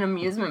 lab in an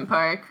amusement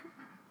park,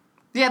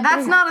 Yeah,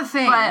 that's not a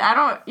thing. but I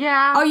don't.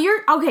 Yeah. Oh,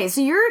 you're okay.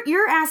 So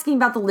you're asking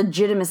about the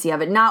legitimacy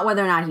of it, not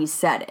whether or not he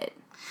said it.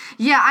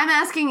 Yeah, I'm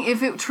asking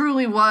if it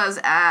truly was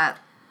at,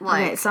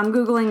 like... Okay, so I'm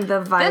googling the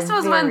Vivarium. This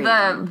was when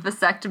the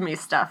vasectomy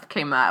stuff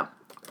came up.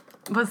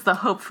 Was the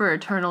hope for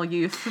eternal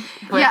youth?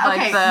 With Yeah, like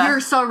okay, you're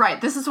so right.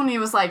 This is when he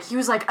was like,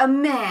 a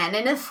man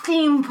in a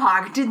theme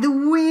park did the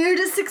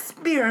weirdest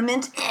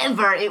experiment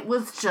ever. It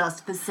was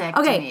just vasectomies.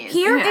 Okay,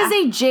 here is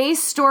a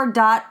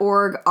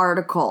JSTOR.org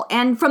article,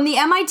 and from the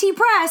MIT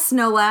Press,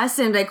 no less,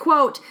 and I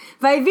quote,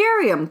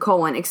 Vivarium,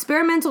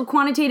 experimental,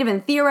 quantitative,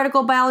 and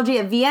theoretical biology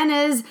at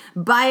Vienna's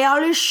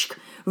Biologische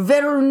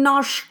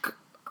Wissenschaft.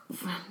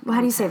 How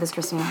do you say this,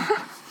 Christina?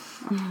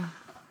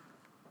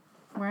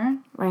 Where?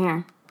 Right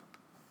here.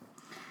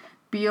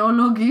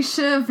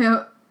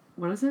 Biologische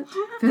what is it?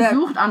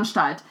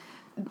 Versuchsanstalt.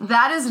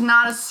 That is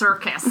not a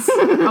circus,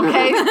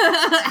 okay?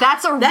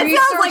 That's a That research...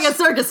 sounds like a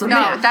circus to me.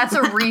 No, that's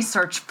a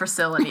research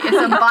facility. It's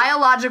a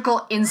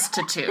biological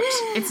institute.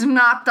 It's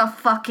not the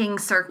fucking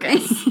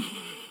circus.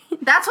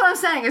 That's what I'm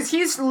saying, is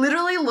he's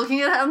literally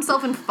looking at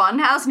himself in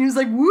Funhouse and he was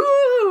like,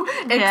 woo!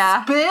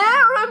 Yeah.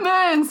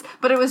 Experiments!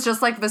 But it was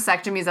just like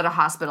vasectomies at a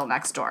hospital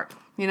next door.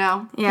 You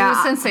know?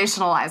 Yeah. He was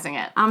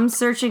sensationalizing it. I'm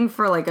searching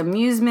for like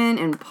amusement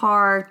and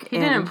park. He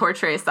didn't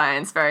portray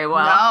science very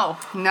well.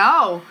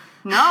 No.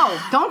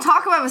 Don't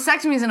talk about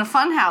vasectomies in a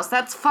funhouse.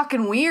 That's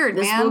fucking weird,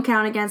 This man. will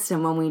count against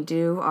him when we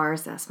do our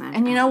assessment.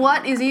 And you know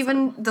what is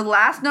even the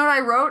last note I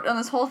wrote on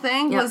this whole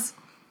thing Yep. was,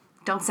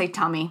 don't say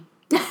tummy.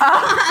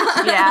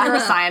 Yeah. You're a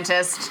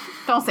scientist.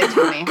 Don't say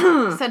tummy.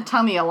 He said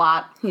tummy a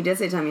lot. He did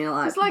say tummy a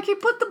lot. It's like he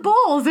put the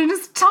balls in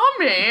his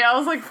tummy. I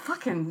was like,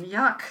 fucking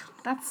yuck.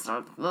 That's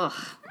so, ugh.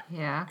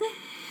 Yeah.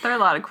 There are a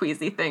lot of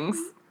queasy things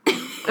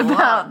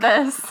about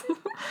this.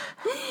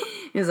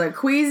 It was a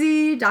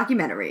queasy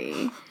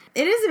documentary.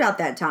 It is about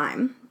that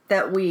time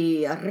that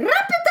we wrap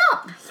it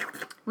up.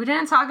 We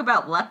didn't talk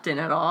about leptin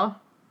at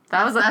all.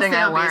 That was the That's thing the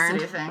I obesity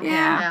learned. thing.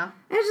 Yeah. And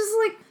it's just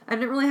like, I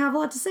didn't really have a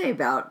lot to say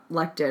about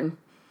lectin.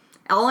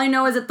 All I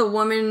know is that the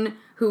woman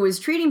who was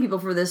treating people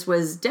for this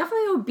was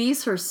definitely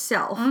obese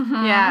herself.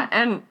 Yeah,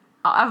 and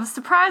I was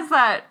surprised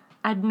that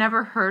I'd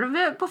never heard of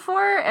it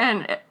before,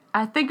 and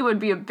I think it would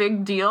be a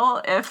big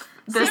deal if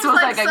this Seems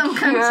was like some a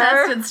cure.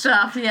 contested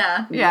stuff,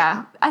 yeah.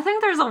 Yeah, I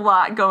think there's a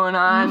lot going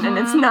on, and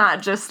it's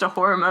not just a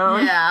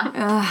hormone. Yeah.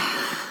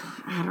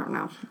 I don't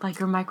know. Like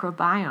your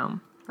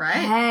microbiome. Right?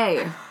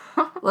 Hey,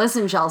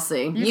 listen,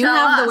 Chelsea. You tell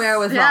have the us.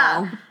 wherewithal.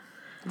 Yeah.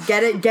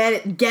 Get it,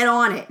 get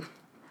on it.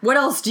 What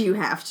else do you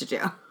have to do?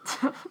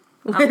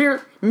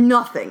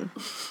 Nothing.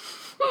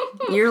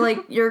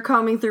 You're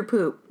combing through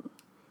poop.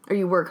 Or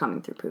you were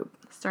combing through poop.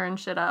 Stirring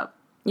shit up.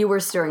 You were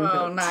stirring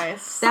Oh, poop.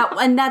 nice.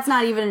 And that's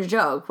not even a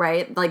joke,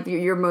 right? Like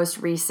your most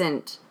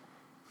recent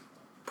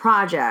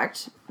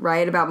project,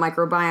 right, about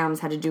microbiomes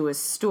had to do with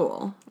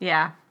stool.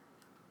 Yeah.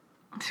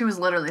 She was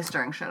literally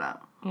stirring shit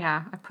up.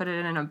 Yeah, I put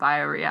it in a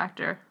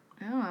bioreactor.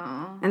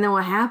 Oh. And then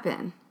what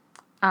happened?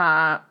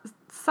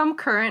 Some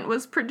current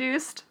was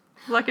produced.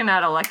 Looking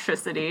at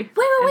electricity.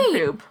 Wait. and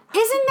poop.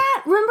 Isn't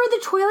that, remember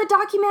the toilet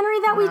documentary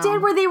that we did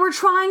where they were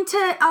trying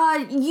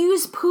to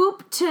use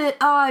poop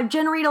to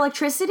generate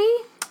electricity?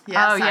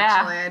 Yes, Oh, yeah.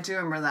 actually, I do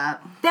remember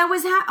that. That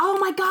was, oh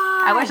my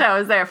God. I wish I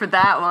was there for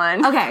that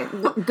one. Okay,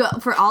 go,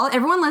 for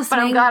everyone listening.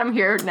 But I'm glad I'm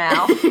here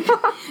now.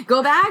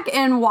 Go back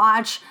and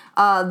watch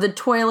the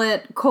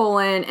toilet,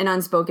 and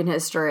unspoken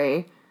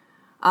history.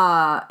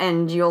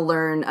 And you'll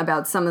learn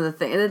about some of the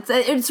things.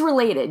 It's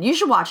related. You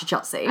should watch it,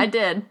 Chelsea. I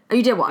did. Oh,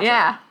 you did watch it?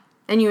 Yeah.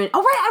 And you, we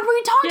talked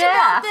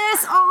Yeah. about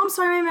this. Oh, I'm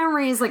sorry, my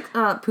memory is like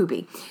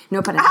poopy.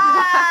 No pun intended.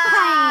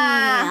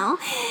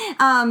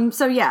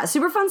 So yeah,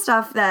 super fun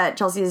stuff that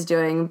Chelsea is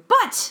doing.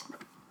 But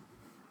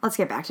let's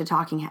get back to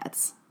Talking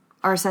Heads.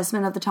 Our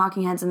assessment of the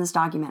Talking Heads in this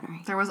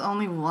documentary. There was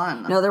only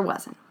one. No, there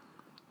wasn't.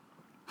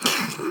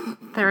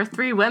 There were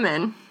 3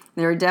 women.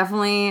 There were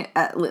definitely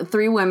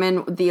 3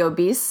 women. The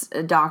obese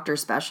doctor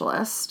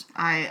specialist.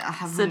 I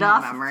have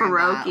Sadaf no memory of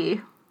that.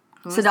 Faroki.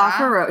 Who was Sadaf that?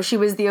 Faroki. She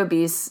was the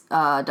obese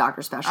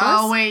doctor specialist.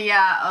 Oh, wait,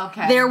 yeah,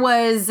 okay. There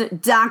was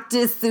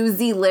Dr.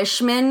 Susie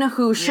Lishman,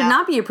 who should Yeah.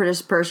 not be a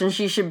British person.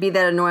 She should be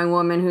that annoying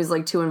woman who's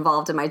like too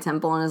involved in my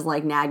temple and is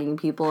like nagging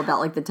people about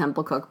like the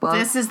temple cookbook.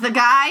 This is the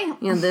guy?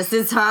 You know, this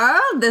is her.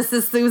 This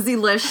is Susie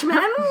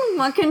Lishman.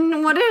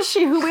 What is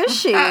she? Who is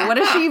she? What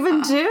does she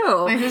even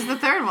do? Wait, who's the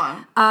third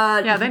one?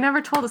 Yeah, they never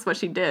told us what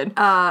she did.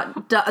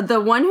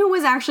 The one who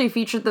was actually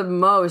featured the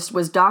most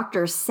was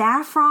Dr.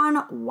 Saffron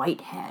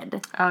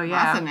Whitehead. Oh,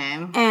 yeah. That's a name.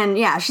 And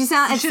yeah, it she the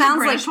sounds like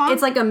British one?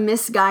 it's like a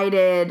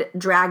misguided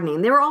drag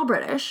name. They were all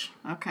British.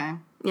 Okay.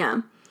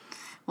 Yeah.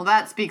 Well,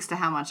 that speaks to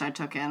how much I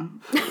took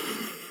in.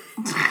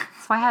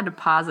 That's why I had to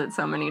pause it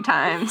so many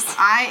times.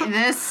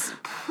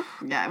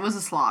 Yeah, it was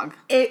a slog.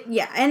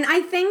 And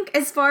I think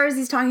as far as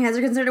these talking heads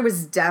are concerned, it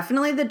was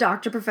definitely the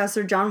Dr.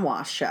 Professor John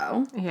Wass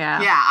show.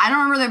 Yeah. Yeah, I don't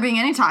remember there being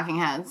any talking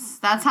heads.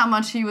 That's how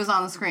much he was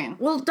on the screen.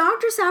 Well,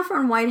 Dr.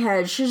 Saffron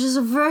Whitehead, she's just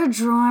a very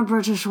dry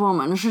British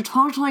woman. She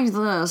talked like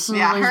this. And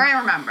Yeah, like, her I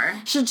remember.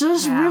 she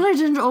just really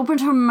didn't open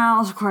her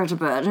mouth quite a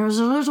bit. It was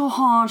a little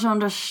hard to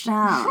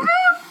understand.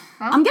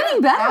 I'm getting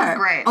better. That was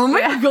great. Oh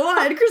my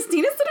God,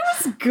 Christina said it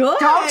was good.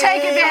 Don't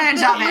take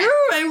advantage of it.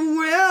 Ooh, I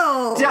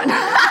will.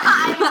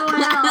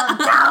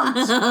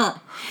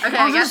 Okay,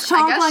 I'll I just guess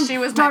talk like she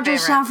was my Dr. favorite.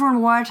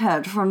 Saffron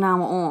Whitehead from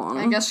now on.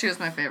 I guess she was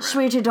my favorite.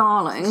 Sweetie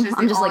darling. She's the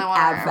I'm just like only one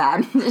I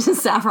Ab Fab. This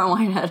is Saffron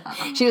Whitehead.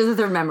 She was the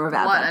third member of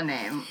Ab What Fab. a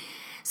name.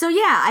 So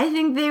yeah, I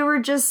think they were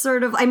just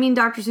sort of. I mean,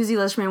 Dr. Susie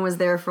Lishman was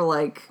there for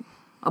like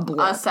a blip.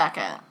 A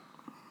second.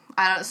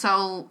 I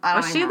don't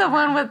Was she even the know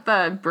one her. with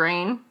the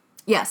brain?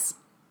 Yes,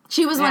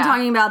 she was the one Yeah.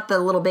 talking about the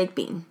little baked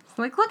bean.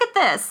 Like, look at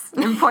this.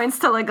 And points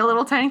to like a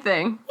little tiny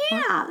thing.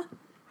 Yeah,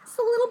 it's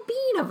a little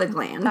bean of the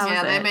gland. That was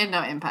Yeah, they it. made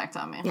no impact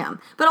on me. Yeah,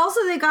 but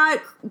also they got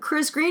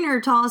Chris Greener,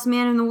 tallest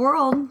man in the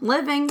world,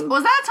 living.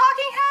 Was that a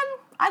talking head?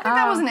 I think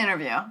that was an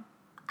interview.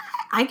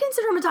 I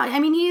consider him a talk. I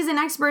mean, he's an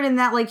expert in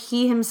that. Like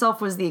he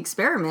himself was the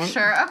experiment.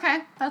 Sure, okay,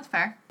 that's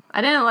fair.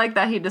 I didn't like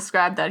that he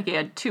described that he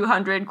had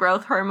 200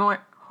 growth hormones.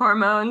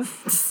 Hermione's.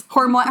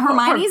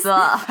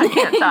 I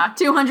can't talk.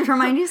 200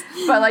 Hermione's.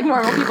 But like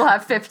normal people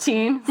have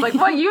 15. It's like,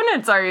 what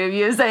units are you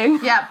using?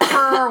 Yeah,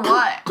 per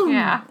what?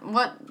 Yeah.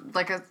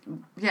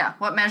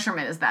 What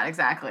measurement is that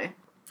exactly?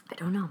 I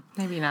don't know.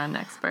 Maybe not an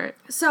expert.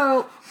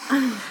 So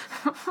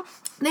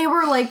they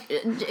were like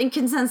in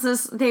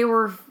consensus. They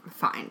were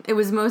fine. It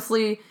was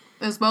mostly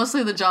It was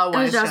mostly the John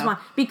Wise just show. one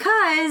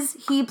because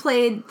he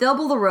played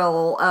double the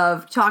role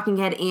of talking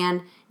head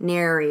and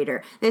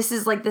narrator. This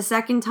is like the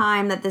second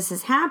time that this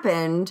has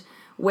happened.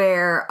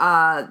 Where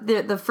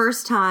the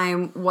first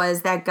time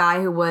was that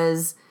guy who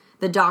was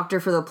the doctor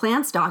for the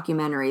plants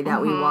documentary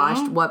that we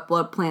watched.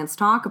 What plants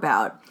talk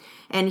about.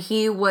 And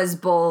he was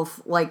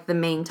both like the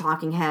main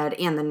talking head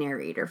and the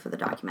narrator for the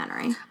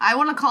documentary. I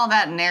want to call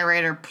that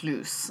narrator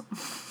plus.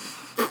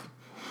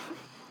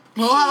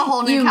 We'll have a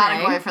whole new You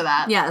category may. for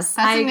that. Yes,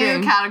 That's I a new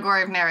agree.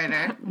 category of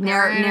narrator.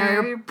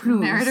 Narrator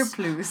plus. Narrator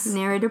plus.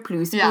 Narrator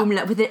plus. Yeah.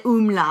 Umlaut, with the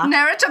umlaut.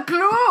 Narrator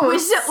plus.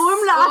 With the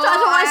umlaut,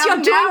 otherwise I you're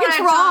am doing it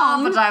narrator,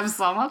 wrong. But I'm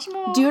so much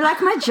more. Do you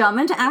like my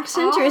German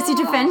accent, or is it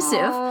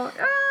offensive? Oh,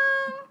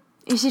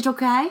 Is it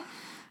okay?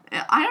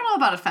 I don't know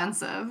about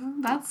offensive.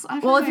 I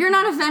feel Well, if like- you're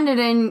not offended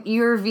and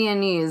you're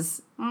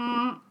Viennese,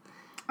 I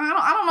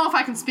don't know if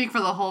I can speak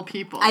for the whole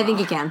people. I think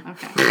though. you can.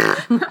 Okay.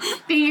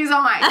 Thank you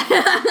so much.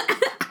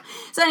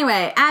 So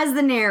anyway, as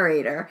the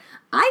narrator,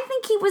 I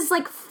think he was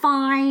like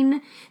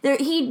fine.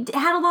 He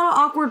had a lot of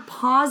awkward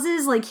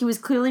pauses, like he was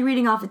clearly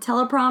reading off a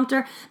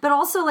teleprompter, but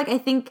also like I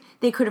think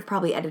they could have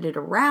probably edited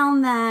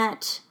around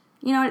that.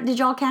 You know, did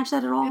y'all catch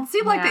that at all? It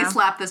seemed like they Yeah.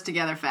 slapped this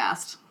together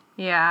fast.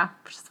 Yeah.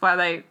 Which is why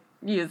they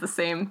use the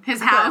same His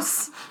clip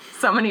house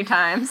so many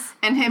times.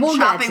 and him We'll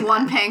get chopping to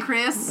one that.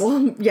 pancreas.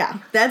 Well, yeah,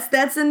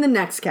 that's in the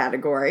next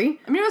category.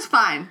 I mean, it was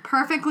fine.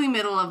 Perfectly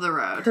middle of the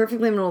road.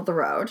 Perfectly middle of the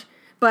road.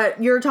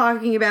 But you're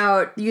talking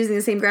about using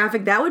the same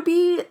graphic. That would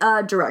be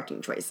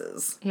directing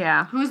choices.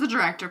 Yeah. Who's the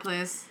director,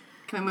 please?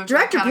 Can we move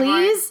Director, to that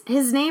category? please.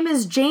 His name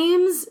is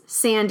James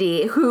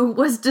Sandy, who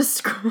was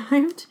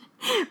described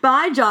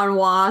by John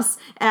Wass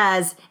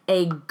as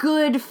a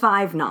good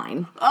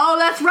 5'9". Oh,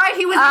 that's right.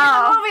 He was in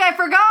the movie. I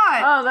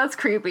forgot. Oh, that's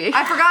creepy.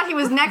 I forgot he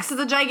was next to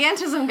the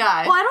gigantism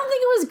guy. Well, I don't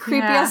think it was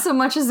creepy Yeah. as so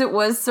much as it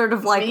was sort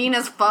of like Mean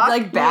as fuck.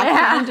 like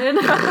backhanded.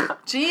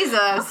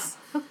 Jesus.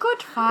 A good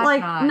 5'9". Like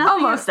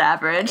nothing. Almost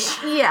average.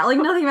 Yeah, like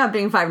nothing about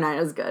being 5'9"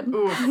 is good.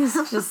 He's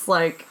just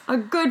like a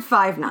good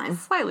 5'9".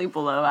 Slightly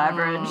below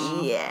average.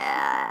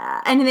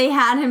 Yeah, and they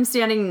had him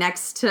standing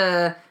next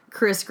to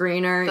Chris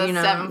Greener. The you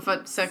know,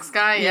 7'6"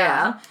 guy.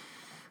 yeah.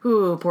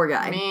 Ooh, poor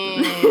guy.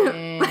 Mean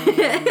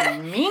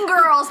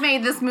Girls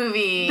made this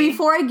movie.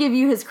 Before I give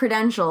you his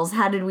credentials,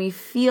 how did we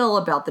feel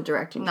about the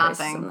directing choices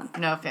in Nothing. them?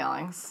 No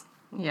feelings.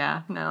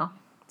 Yeah, no.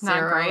 Zero,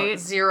 Not great.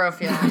 Zero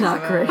feelings.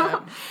 Not great.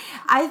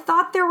 I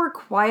thought there were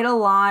quite a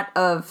lot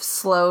of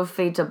slow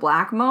fade to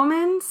black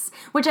moments,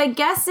 which I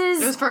guess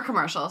is It was for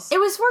commercials. it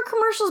was for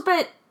commercials,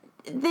 but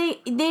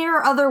there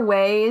are other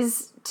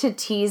ways to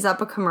tease up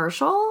a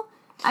commercial,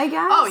 I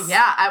guess. Oh,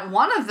 yeah. At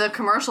one of the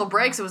commercial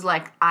breaks, it was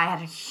like, I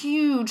had a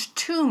huge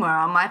tumor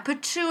on my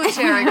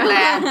pituitary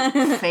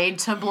gland. Fade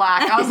to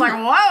black. I was like,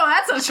 whoa,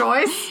 that's a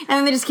choice. And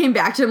then they just came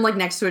back to him like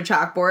next to a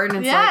chalkboard, and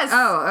it's Yes.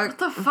 like, oh, What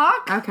the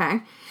fuck?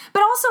 okay.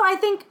 But also, I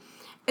think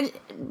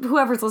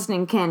whoever's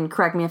listening can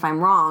correct me if I'm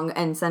wrong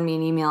and send me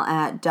an email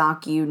at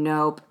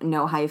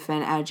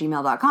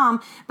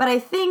docunope@gmail.com. But I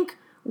think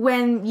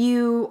when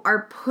you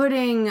are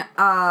putting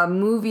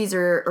movies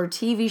or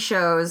TV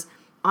shows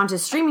onto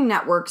streaming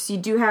networks, you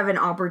do have an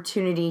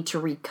opportunity to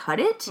recut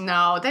it.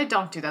 No, they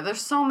don't do that.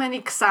 There's so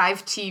many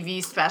Xive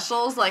TV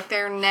specials. Like,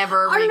 they're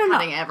never Oh, no,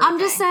 recutting everything. I'm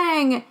just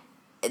saying,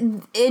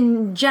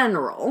 in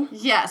general,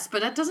 Yes,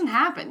 but that doesn't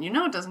happen. You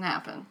know it doesn't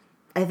happen.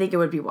 I think it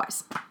would be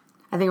wise.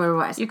 I think it would be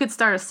wise. You could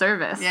start a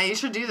service. Yeah, you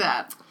should do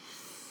that.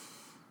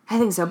 I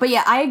think so. But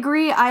yeah, I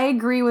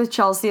agree with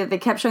Chelsea that they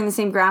kept showing the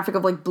same graphic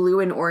of like blue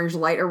and orange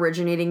light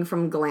originating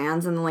from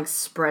glands and then like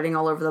spreading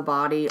all over the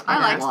body. I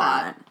a liked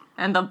lot. that.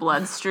 And the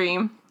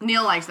bloodstream.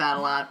 Neil likes that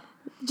a lot.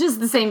 Just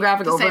the same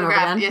graphic over Same and over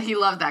graphic. again. Yeah, he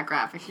loved that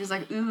graphic. He was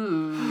like,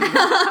 ooh,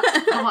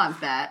 I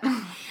want that.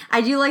 I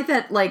do like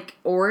that like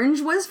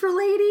orange was for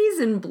ladies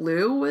and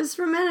blue was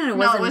for men and it No,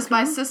 wasn't it was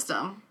by pink.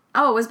 system.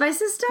 Oh, it was by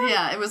system?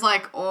 Yeah, it was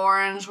like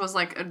orange was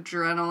like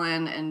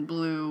adrenaline and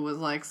blue was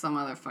like some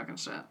other fucking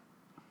shit.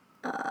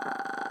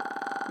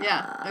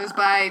 Yeah, it was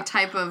by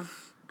type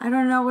of I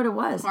don't know what it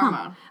was.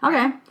 hormone. Huh.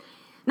 Okay.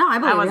 No, I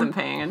believe I wasn't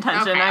you. paying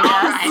attention, Okay, I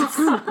guess.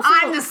 all right.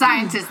 I'm the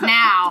scientist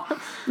now.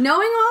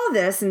 Knowing all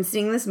this and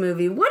seeing this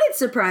movie, would it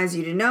surprise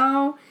you to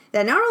know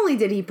that not only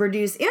did he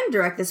produce and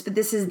direct this, but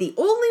this is the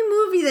only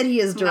movie that he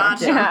has Not,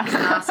 directed?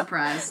 not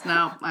surprised.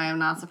 No, I am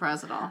not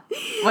surprised at all.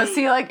 Was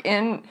he like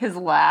in his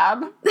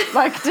lab?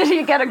 Like, did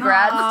he get a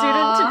grad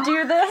student to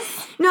do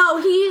this?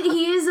 No,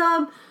 he is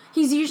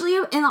he's usually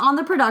on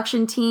the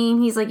production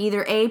team. He's like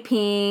either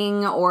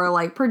APing or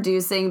like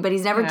producing, but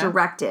he's never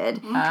directed.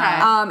 Okay.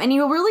 And he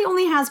really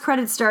only has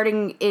credits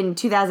starting in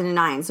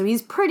 2009, so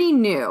he's pretty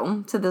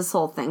new to this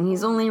whole thing.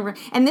 He's only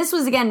and this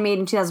was again made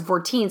in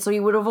 2014, so he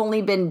would have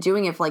only been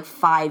doing it for like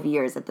 5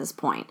 years at this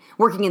point,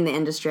 working in the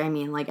industry. I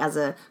mean, like as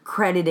a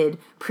credited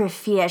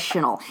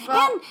professional.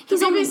 well, and he's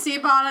the only BBC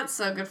bought it,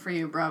 so good for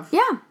you, bruv.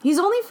 yeah, he's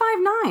only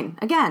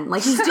 5'9". Again,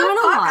 like he's doing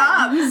a fuck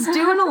lot. up. He's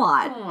doing a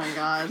lot. Oh my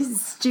god.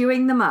 He's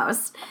doing the most.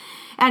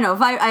 I know. If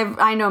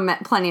I know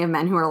plenty of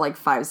men who are like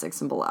 5'6"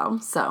 and below.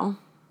 So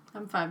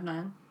I'm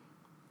 5'9".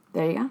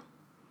 there you go.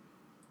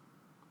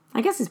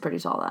 I guess he's pretty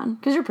tall then,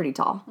 because you're pretty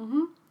tall.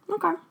 Mm-hmm.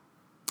 Okay.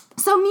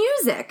 So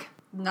music.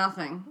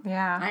 Nothing.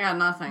 Yeah. I got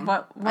nothing.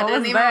 What I didn't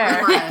was even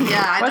there? remember it.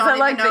 Yeah, I Was don't it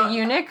like even know. the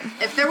eunuch?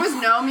 If there was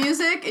no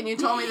music and you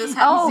told me this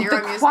had Oh, zero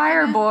the music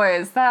choir in it,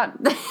 boys.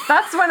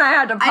 That's when I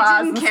had to I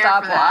pause didn't and care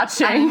stop for that. I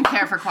watching. didn't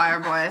care for choir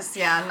boys.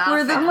 Yeah, not Were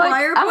a the fan.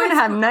 choir I'm gonna boys-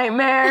 have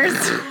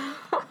nightmares.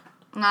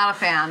 Not a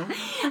fan.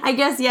 I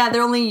guess yeah,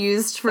 they're only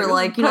used for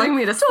like you know putting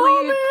like, me to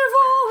sleep.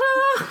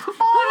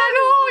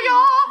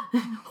 Hallelujah.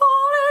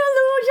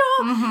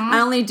 Hallelujah. I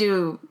only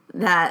do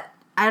that.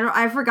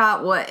 I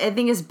forgot what I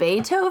think it's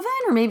Beethoven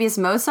or maybe it's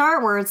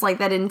Mozart, where it's like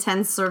that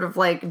intense sort of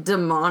like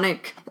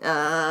demonic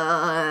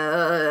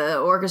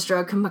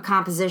orchestra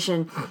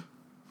composition.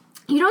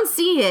 You don't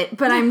see it,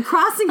 but I'm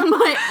crossing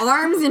my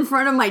arms in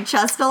front of my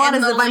chest a lot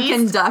In as the if I'm least-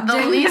 conducting.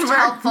 The least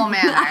helpful I'm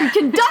manner.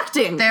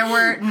 conducting. There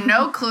were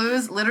no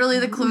clues. Literally,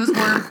 the clues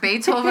were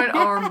Beethoven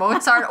or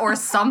Mozart or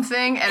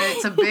something, and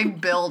it's a big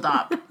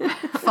build-up.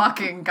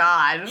 Fucking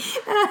God.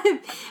 I'm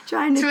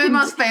trying to Two of the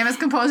most famous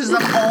composers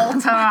of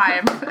all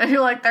time. And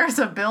you're like, there's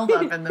a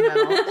build-up in the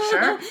middle.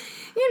 Sure.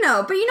 you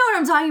know, but you know what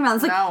I'm talking about.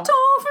 It's like No.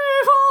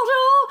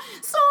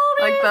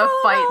 Like the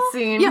fight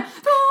scene. Yeah.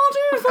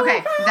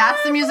 Okay,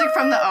 that's the music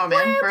from The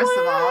Omen, first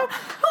of all.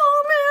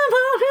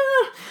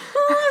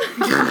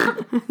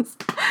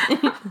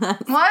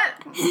 What?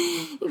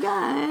 You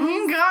guys.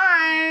 You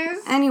guys.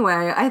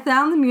 Anyway, I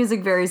found the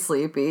music very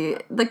sleepy.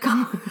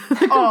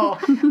 Oh,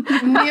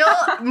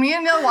 me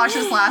and Neil watched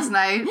this last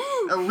night,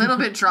 a little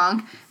bit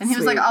drunk, and he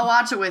was Sweet. like, I'll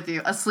watch it with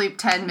you. Asleep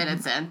 10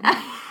 minutes in.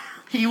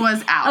 He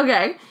was out.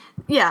 Okay.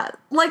 Yeah,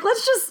 like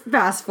let's just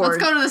fast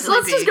forward. Let's go to the sleepy.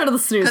 Let's just go to the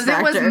snooze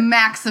factor. Because it was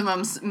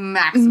maximum.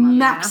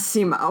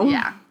 Maximo.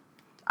 Yeah.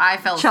 I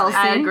felt Chelsea.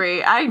 I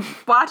agree. I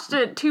watched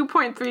it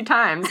 2.3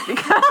 times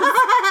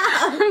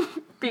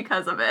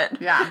because of it.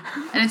 Yeah.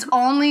 And it's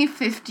only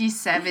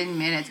 57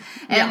 minutes.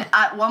 And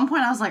at one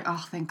point I was like,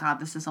 oh, thank God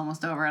this is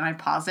almost over. And I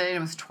paused it and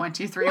it was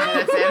 23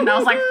 minutes in. And I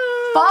was like,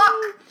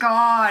 fuck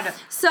God.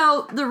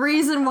 So the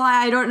reason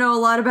why I don't know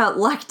a lot about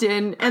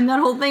lectin and that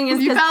whole thing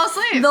is You because fell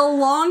asleep. the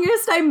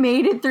longest I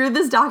made it through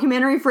this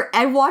documentary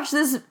I watched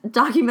this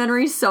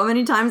documentary so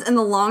many times, and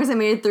the longest I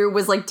made it through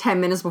was like 10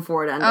 minutes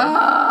before it ended.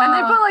 And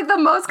they put like the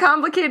most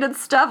complicated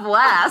stuff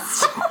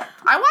last.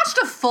 I watched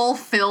a full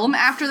film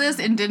after this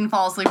and didn't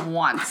fall asleep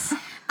once.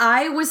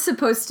 I was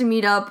supposed to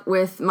meet up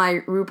with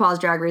my RuPaul's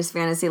Drag Race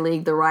Fantasy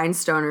League, the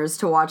Rhinestoners,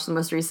 to watch the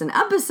most recent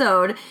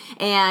episode,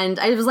 and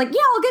I was like, yeah,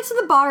 I'll get to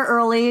the bar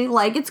early,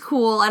 like, it's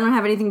cool, I don't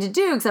have anything to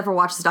do except for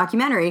watch this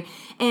documentary,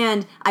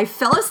 and I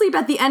fell asleep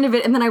at the end of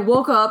it, and then I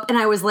woke up, and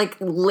I was, like,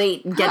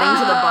 late getting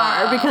to the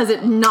bar, because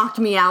it knocked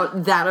me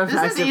out that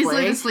effectively. This is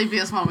easily the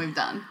sleepiest one we've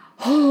done.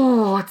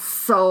 Oh, it's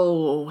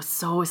so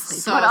sleepy.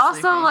 So But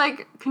also, sleepy.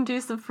 like,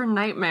 conducive for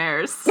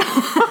nightmares.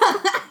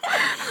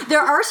 There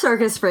are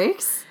circus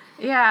freaks.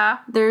 Yeah.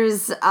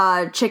 There's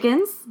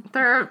chickens.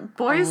 There are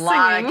boys a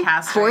lot singing. of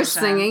castration. Boys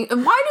singing.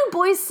 Why do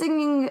boys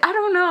singing? I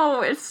don't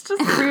know. It's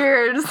just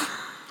weird.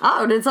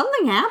 Oh, did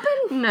something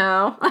happen?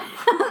 No.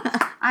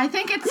 I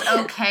think it's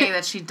okay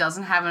that she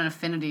doesn't have an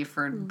affinity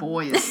for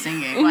boys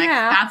singing. Like,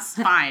 Yeah. that's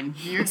fine.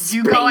 You go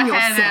Explain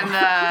ahead yourself.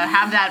 and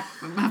have that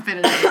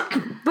affinity.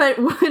 But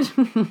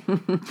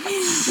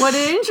what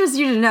it interests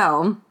you to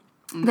know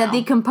that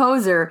the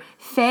composer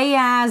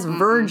Fayaz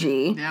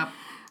Verji Yep.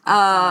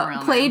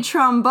 played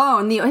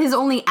trombone. His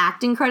only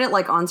acting credit,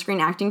 like on-screen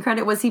acting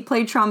credit, was he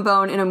played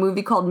trombone in a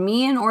movie called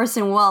Me and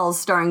Orson Welles,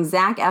 starring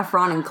Zac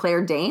Efron and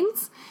Claire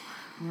Danes.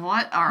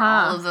 What are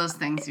all of those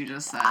things you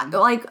just said?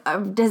 Like,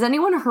 has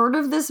anyone heard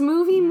of this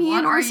movie, Me What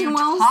and are Orson you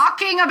Welles?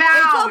 talking about?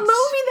 It's a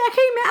movie that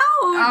came out.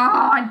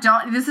 Oh, I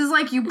don't. This is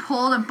like you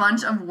pulled a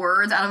bunch of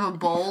words out of a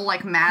bowl,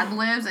 like Mad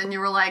Libs, and you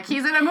were like,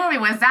 he's in a movie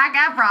with Zac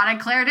Efron and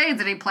Claire Danes,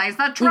 and he plays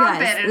the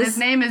trumpet, and this- his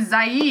name is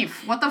Zaif.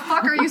 What the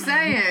fuck are you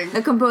saying?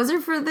 The composer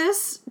for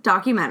this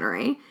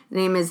documentary, the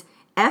name is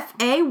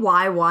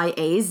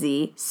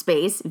Fayyaz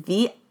space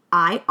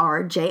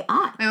Virji.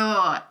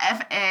 Oh,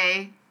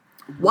 F-A...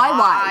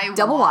 YY,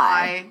 double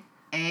Y.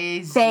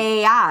 A-Z.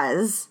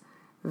 Fayaz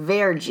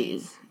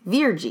Verji.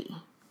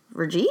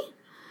 Verji?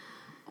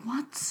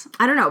 What?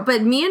 I don't know,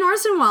 but Me and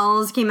Orson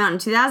Welles came out in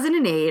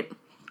 2008.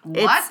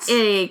 What? It's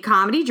a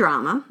comedy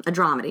drama, a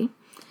dramedy.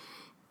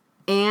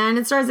 And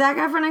it stars Zac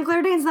Efron and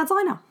Claire Danes, that's all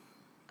I know.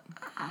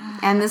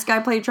 And this guy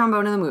played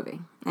trombone in the movie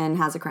and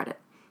has a credit,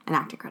 an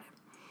acting credit.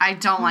 I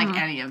don't like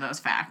any of those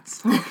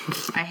facts.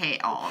 I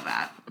hate all of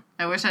that.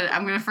 I'm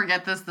going to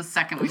forget this the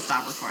second we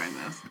stop recording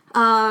this.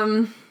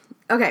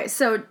 Okay,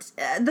 so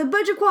the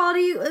budget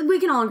quality, we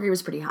can all agree,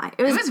 was pretty high.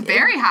 It was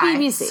very high.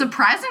 BBC.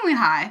 Surprisingly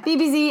high.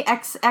 BBC,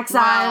 XI.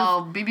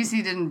 Well,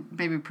 BBC didn't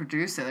maybe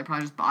produce it. They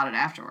probably just bought it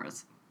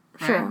afterwards.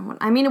 Right? Sure.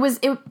 I mean,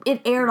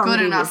 it aired on Good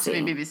BBC. enough to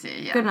be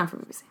BBC, yeah. Good enough for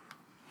BBC.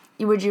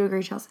 Would you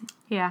agree, Chelsea?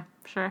 Yeah,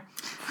 sure.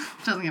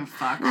 Doesn't give a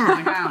fuck.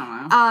 Like,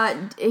 I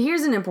don't know.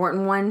 Here's an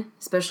important one,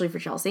 especially for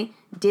Chelsea.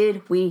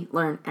 Did we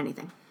learn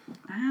anything?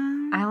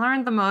 I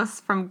learned the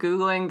most from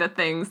Googling the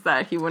things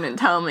that he wouldn't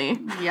tell me.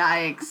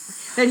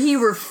 Yikes. That he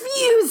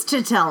refused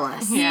to tell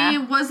us. He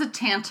was a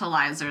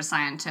tantalizer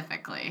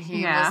scientifically.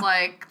 He Yeah. was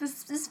like,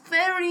 this is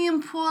very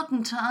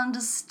important to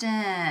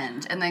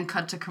understand. And then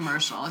cut to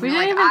commercial. And We you're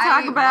didn't like, even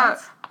talk about,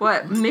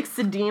 what,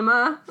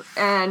 mixedema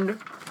and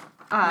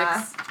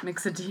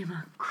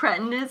mixedema.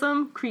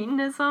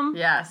 cretinism?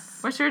 Yes.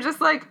 Which are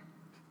just like,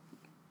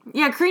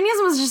 Yeah,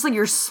 craniism was just like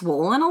you're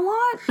swollen a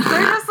lot.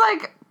 they're just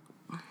like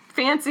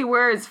fancy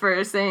words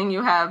for saying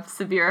you have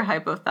severe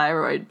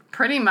hypothyroid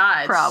Pretty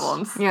much.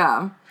 problems.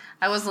 Yeah.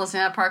 I was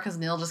listening to that part because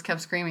Neil just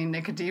kept screaming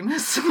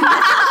Nicodemus. He was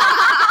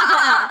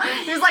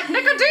like,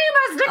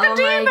 Nicodemus, Oh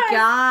Nicodemus! my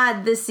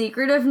god, The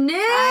Secret of Nim.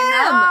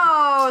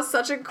 I know!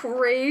 Such a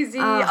crazy,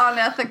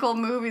 unethical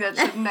movie that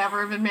should never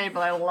have been made,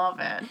 but I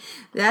love it.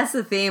 That's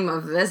the theme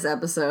of this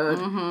episode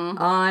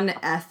on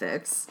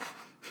ethics.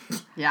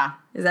 Yeah.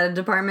 Is that a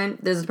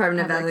department? There's a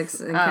department of ethics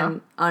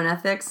and on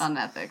ethics. On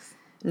ethics.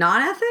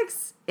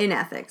 Non-ethics? In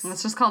ethics.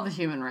 It's just called the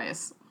human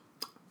race.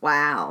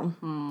 Wow.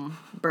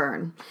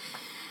 Burn.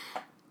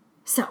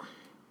 So,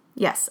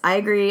 yes, I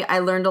agree. I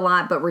learned a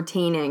lot, but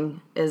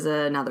retaining is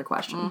another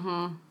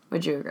question.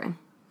 Would you agree?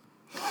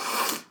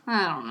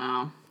 I don't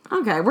know.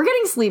 Okay, we're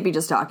getting sleepy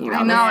just talking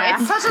about No,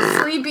 this. it's such a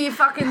sleepy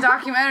fucking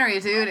documentary,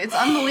 dude. It's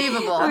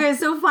unbelievable. Okay,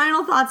 so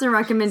final thoughts and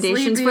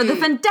recommendations for the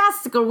Sleepy.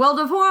 fantastical world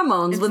of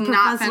hormones It's with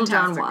not Professor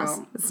John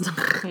fantastical. Wass. It's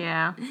not.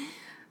 Yeah.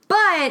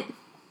 But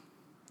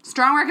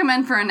Strong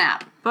recommend for a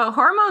nap. But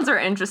hormones are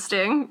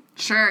interesting.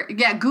 Sure.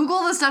 Yeah,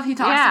 Google the stuff he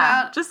talks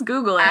Yeah, about just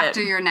Google it.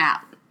 after your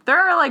nap. There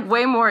are like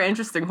way more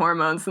interesting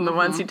hormones than the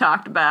ones he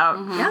talked about.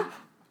 yeah,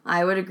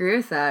 I would agree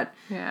with that.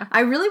 Yeah.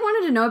 I really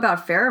wanted to know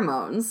about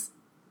pheromones.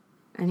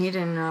 And he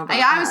didn't know about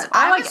I was, that.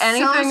 I like was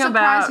anything so surprised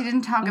about he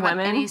didn't talk about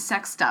women. any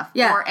sex stuff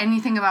Yeah. or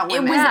anything about It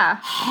women. was Yeah.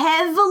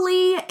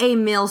 heavily a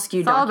male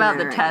skew It's all about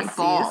the documentary. testes.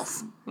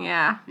 Balls.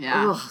 Yeah.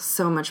 Yeah. Ugh,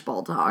 so much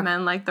ball talk.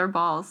 Men like their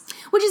balls.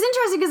 Which is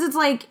interesting because it's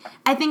like,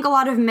 I think a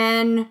lot of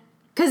men,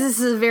 because this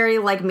is a very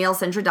like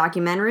male-centric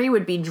documentary,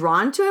 would be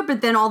drawn to it, but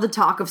then all the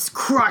talk of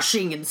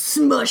crushing and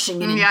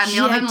smushing and Yeah,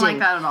 Neil didn't like injecting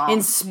that at all.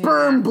 and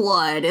sperm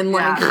blood and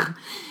like, Yeah.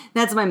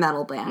 that's my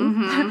metal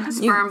band.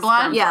 Sperm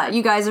blood. Yeah,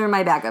 you guys are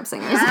my backup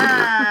singers.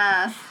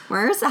 Yes.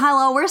 We're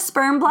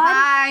Sperm Blood.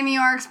 Hi, New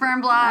York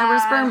Sperm blood. We're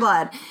Sperm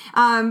Blood.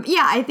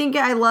 Yeah, I think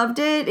I loved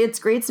it. It's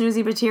great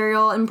snoozy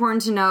material,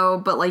 important to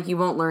know, but like you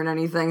won't learn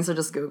anything, so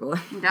just Google it.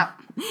 Yep.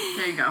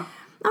 There you go.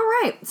 All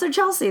right, so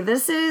Chelsea,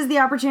 this is the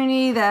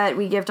opportunity that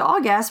we give to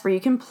all guests where you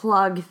can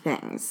plug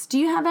things. Do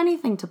you have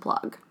anything to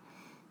plug?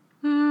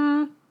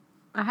 I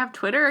have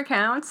Twitter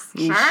accounts.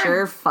 You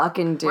sure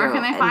fucking do. Where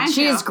can they And find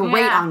she you? is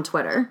great Yeah. on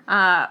Twitter.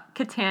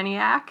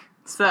 Cataniac.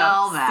 So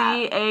Spell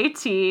that.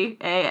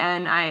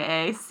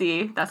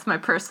 CATANIAC. That's my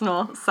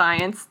personal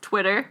science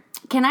Twitter.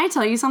 Can I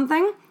tell you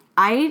something?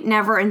 I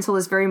never, until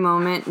this very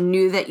moment,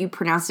 knew that you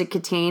pronounced it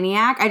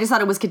Cataniac. I just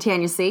thought it was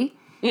Catania C.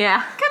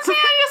 Yeah.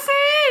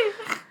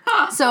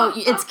 So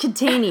it's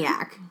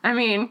Cataniac. I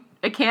mean,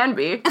 it can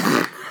be.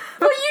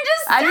 Well, you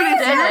just I didn't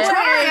said say it. it.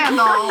 Twitter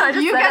handle. I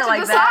just You said get it to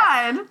like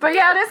decide. that. But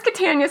yeah, it is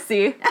Catania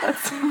C.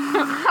 That's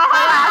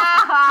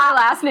my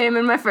last name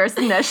and my first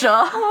initial.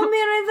 Oh man,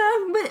 I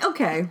thought, but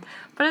okay.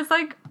 But it's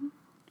like,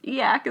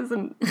 yak is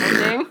an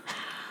ending.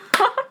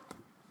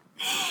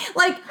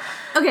 Like,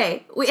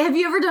 okay, wait, have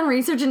you ever done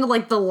research into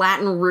like the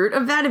Latin root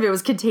of that? If it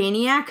was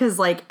Cataniac, because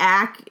like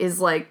 "ac" is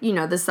like, you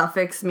know, the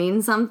suffix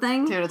means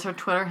something. Dude, it's her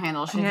Twitter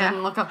handle. She Yeah.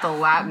 didn't look up the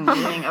Latin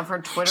meaning of her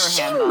Twitter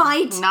She handle.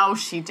 might. No,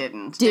 she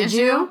didn't. Did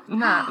you?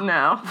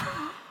 No.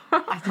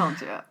 I told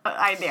you.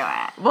 I knew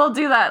it. We'll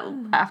do that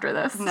after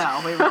this.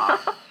 No, we won't.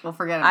 We'll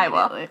forget it I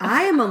will. immediately.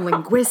 I am a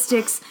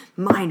linguistics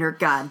minor.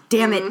 God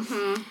damn it!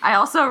 I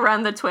also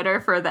run the Twitter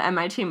for the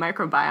MIT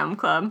Microbiome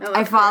Club.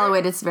 I follow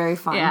it. It's very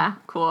fun. Yeah,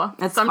 cool.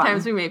 That's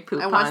Sometimes fun. we make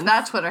poop And puns. what's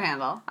that Twitter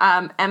handle?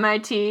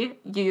 MIT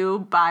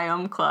U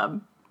Biome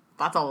Club.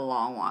 That's a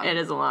long one. It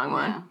is a long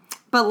one. Yeah.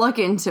 But look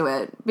into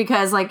it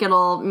because like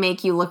it'll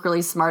make you look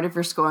really smart if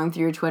you're scrolling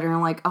through your Twitter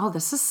and like, oh,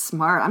 this is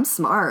smart. I'm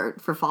smart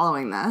for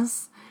following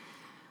this.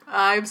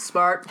 I'm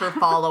smart for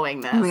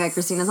following this. Oh my god,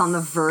 Christina's on the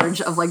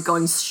verge of like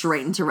going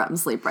straight into REM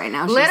sleep right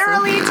now. She's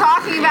Literally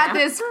talking about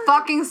this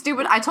fucking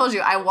stupid. I told you,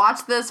 I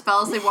watched this,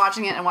 fell asleep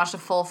watching it, and watched a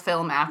full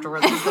film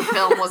afterwards because the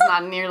film was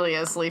not nearly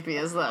as sleepy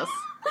as this.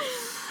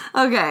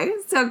 Okay,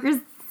 so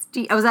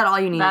Christina, was that all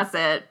you need? That's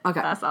it.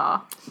 Okay. That's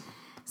all.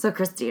 So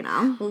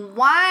Christina,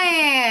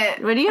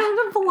 What? what do you have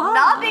to plug?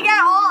 Nothing at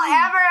all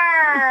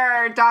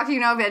ever.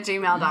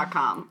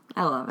 DocYouKnow@gmail.com.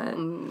 I love it.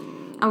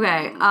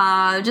 Okay,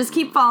 just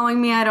keep following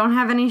me. I don't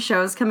have any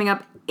shows coming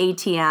up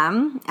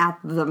ATM at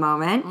the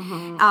moment.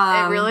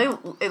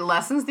 It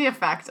lessens the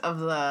effect of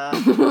the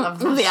The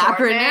shortening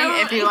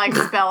acronym. if you like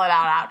spell it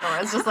out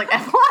afterwards. Just like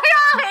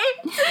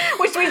FYI,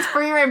 which means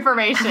for your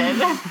information.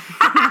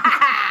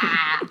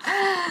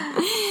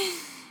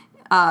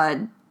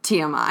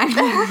 TMI.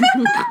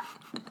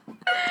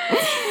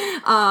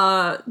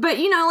 But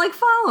you know, like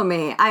follow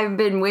me. I've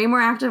been way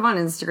more active on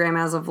Instagram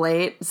as of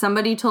late.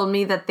 Somebody told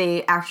me that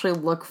they actually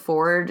look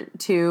forward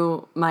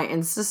to my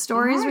Insta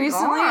stories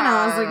recently, and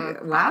I was like,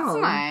 God, wow, that's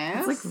nice.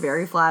 it's like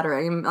very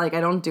flattering. Like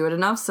I don't do it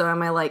enough, so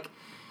am I like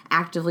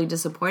actively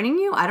disappointing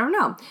you? I don't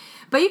know.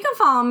 But you can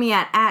follow me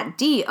at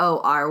DORYWCD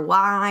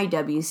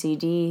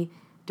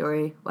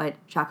Dory White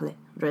Chocolate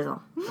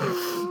Drizzle.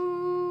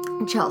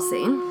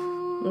 Chelsea,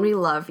 we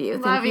love you.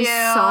 Thank you you.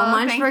 so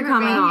much Thank for you for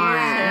coming being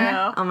on.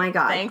 here. Oh my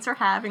god. Thanks for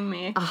having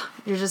me.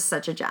 You're just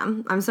such a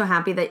gem. I'm so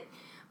happy that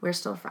we're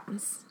still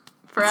friends.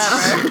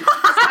 Forever.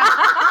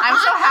 I'm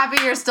so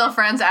happy you're still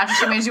friends after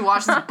she made you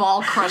watch this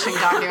ball crushing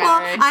documentary.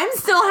 Well, I'm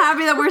still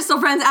happy that we're still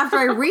friends after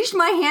I reached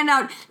my hand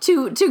out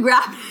to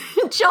grab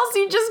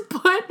Chelsea just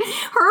put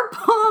her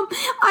palm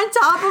on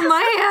top of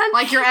my hand.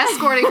 like you're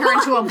escorting her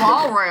into a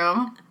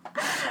ballroom.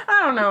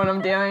 I don't know what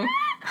I'm doing.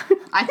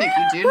 I think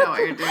you do know what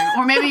you're doing.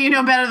 Or maybe you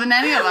know better than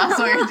any of us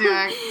what you're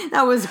doing.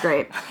 That was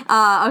great.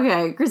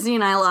 Okay,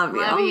 Christine, I love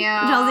you. Love you.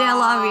 Chelsea, I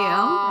love you.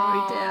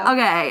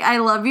 Okay, I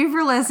love you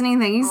for listening.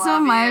 Thank you so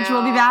Love much. you.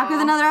 We'll be back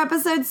with another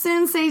episode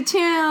soon. Stay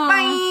tuned.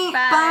 Bye.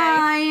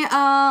 Bye.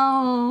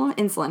 Oh,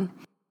 insulin.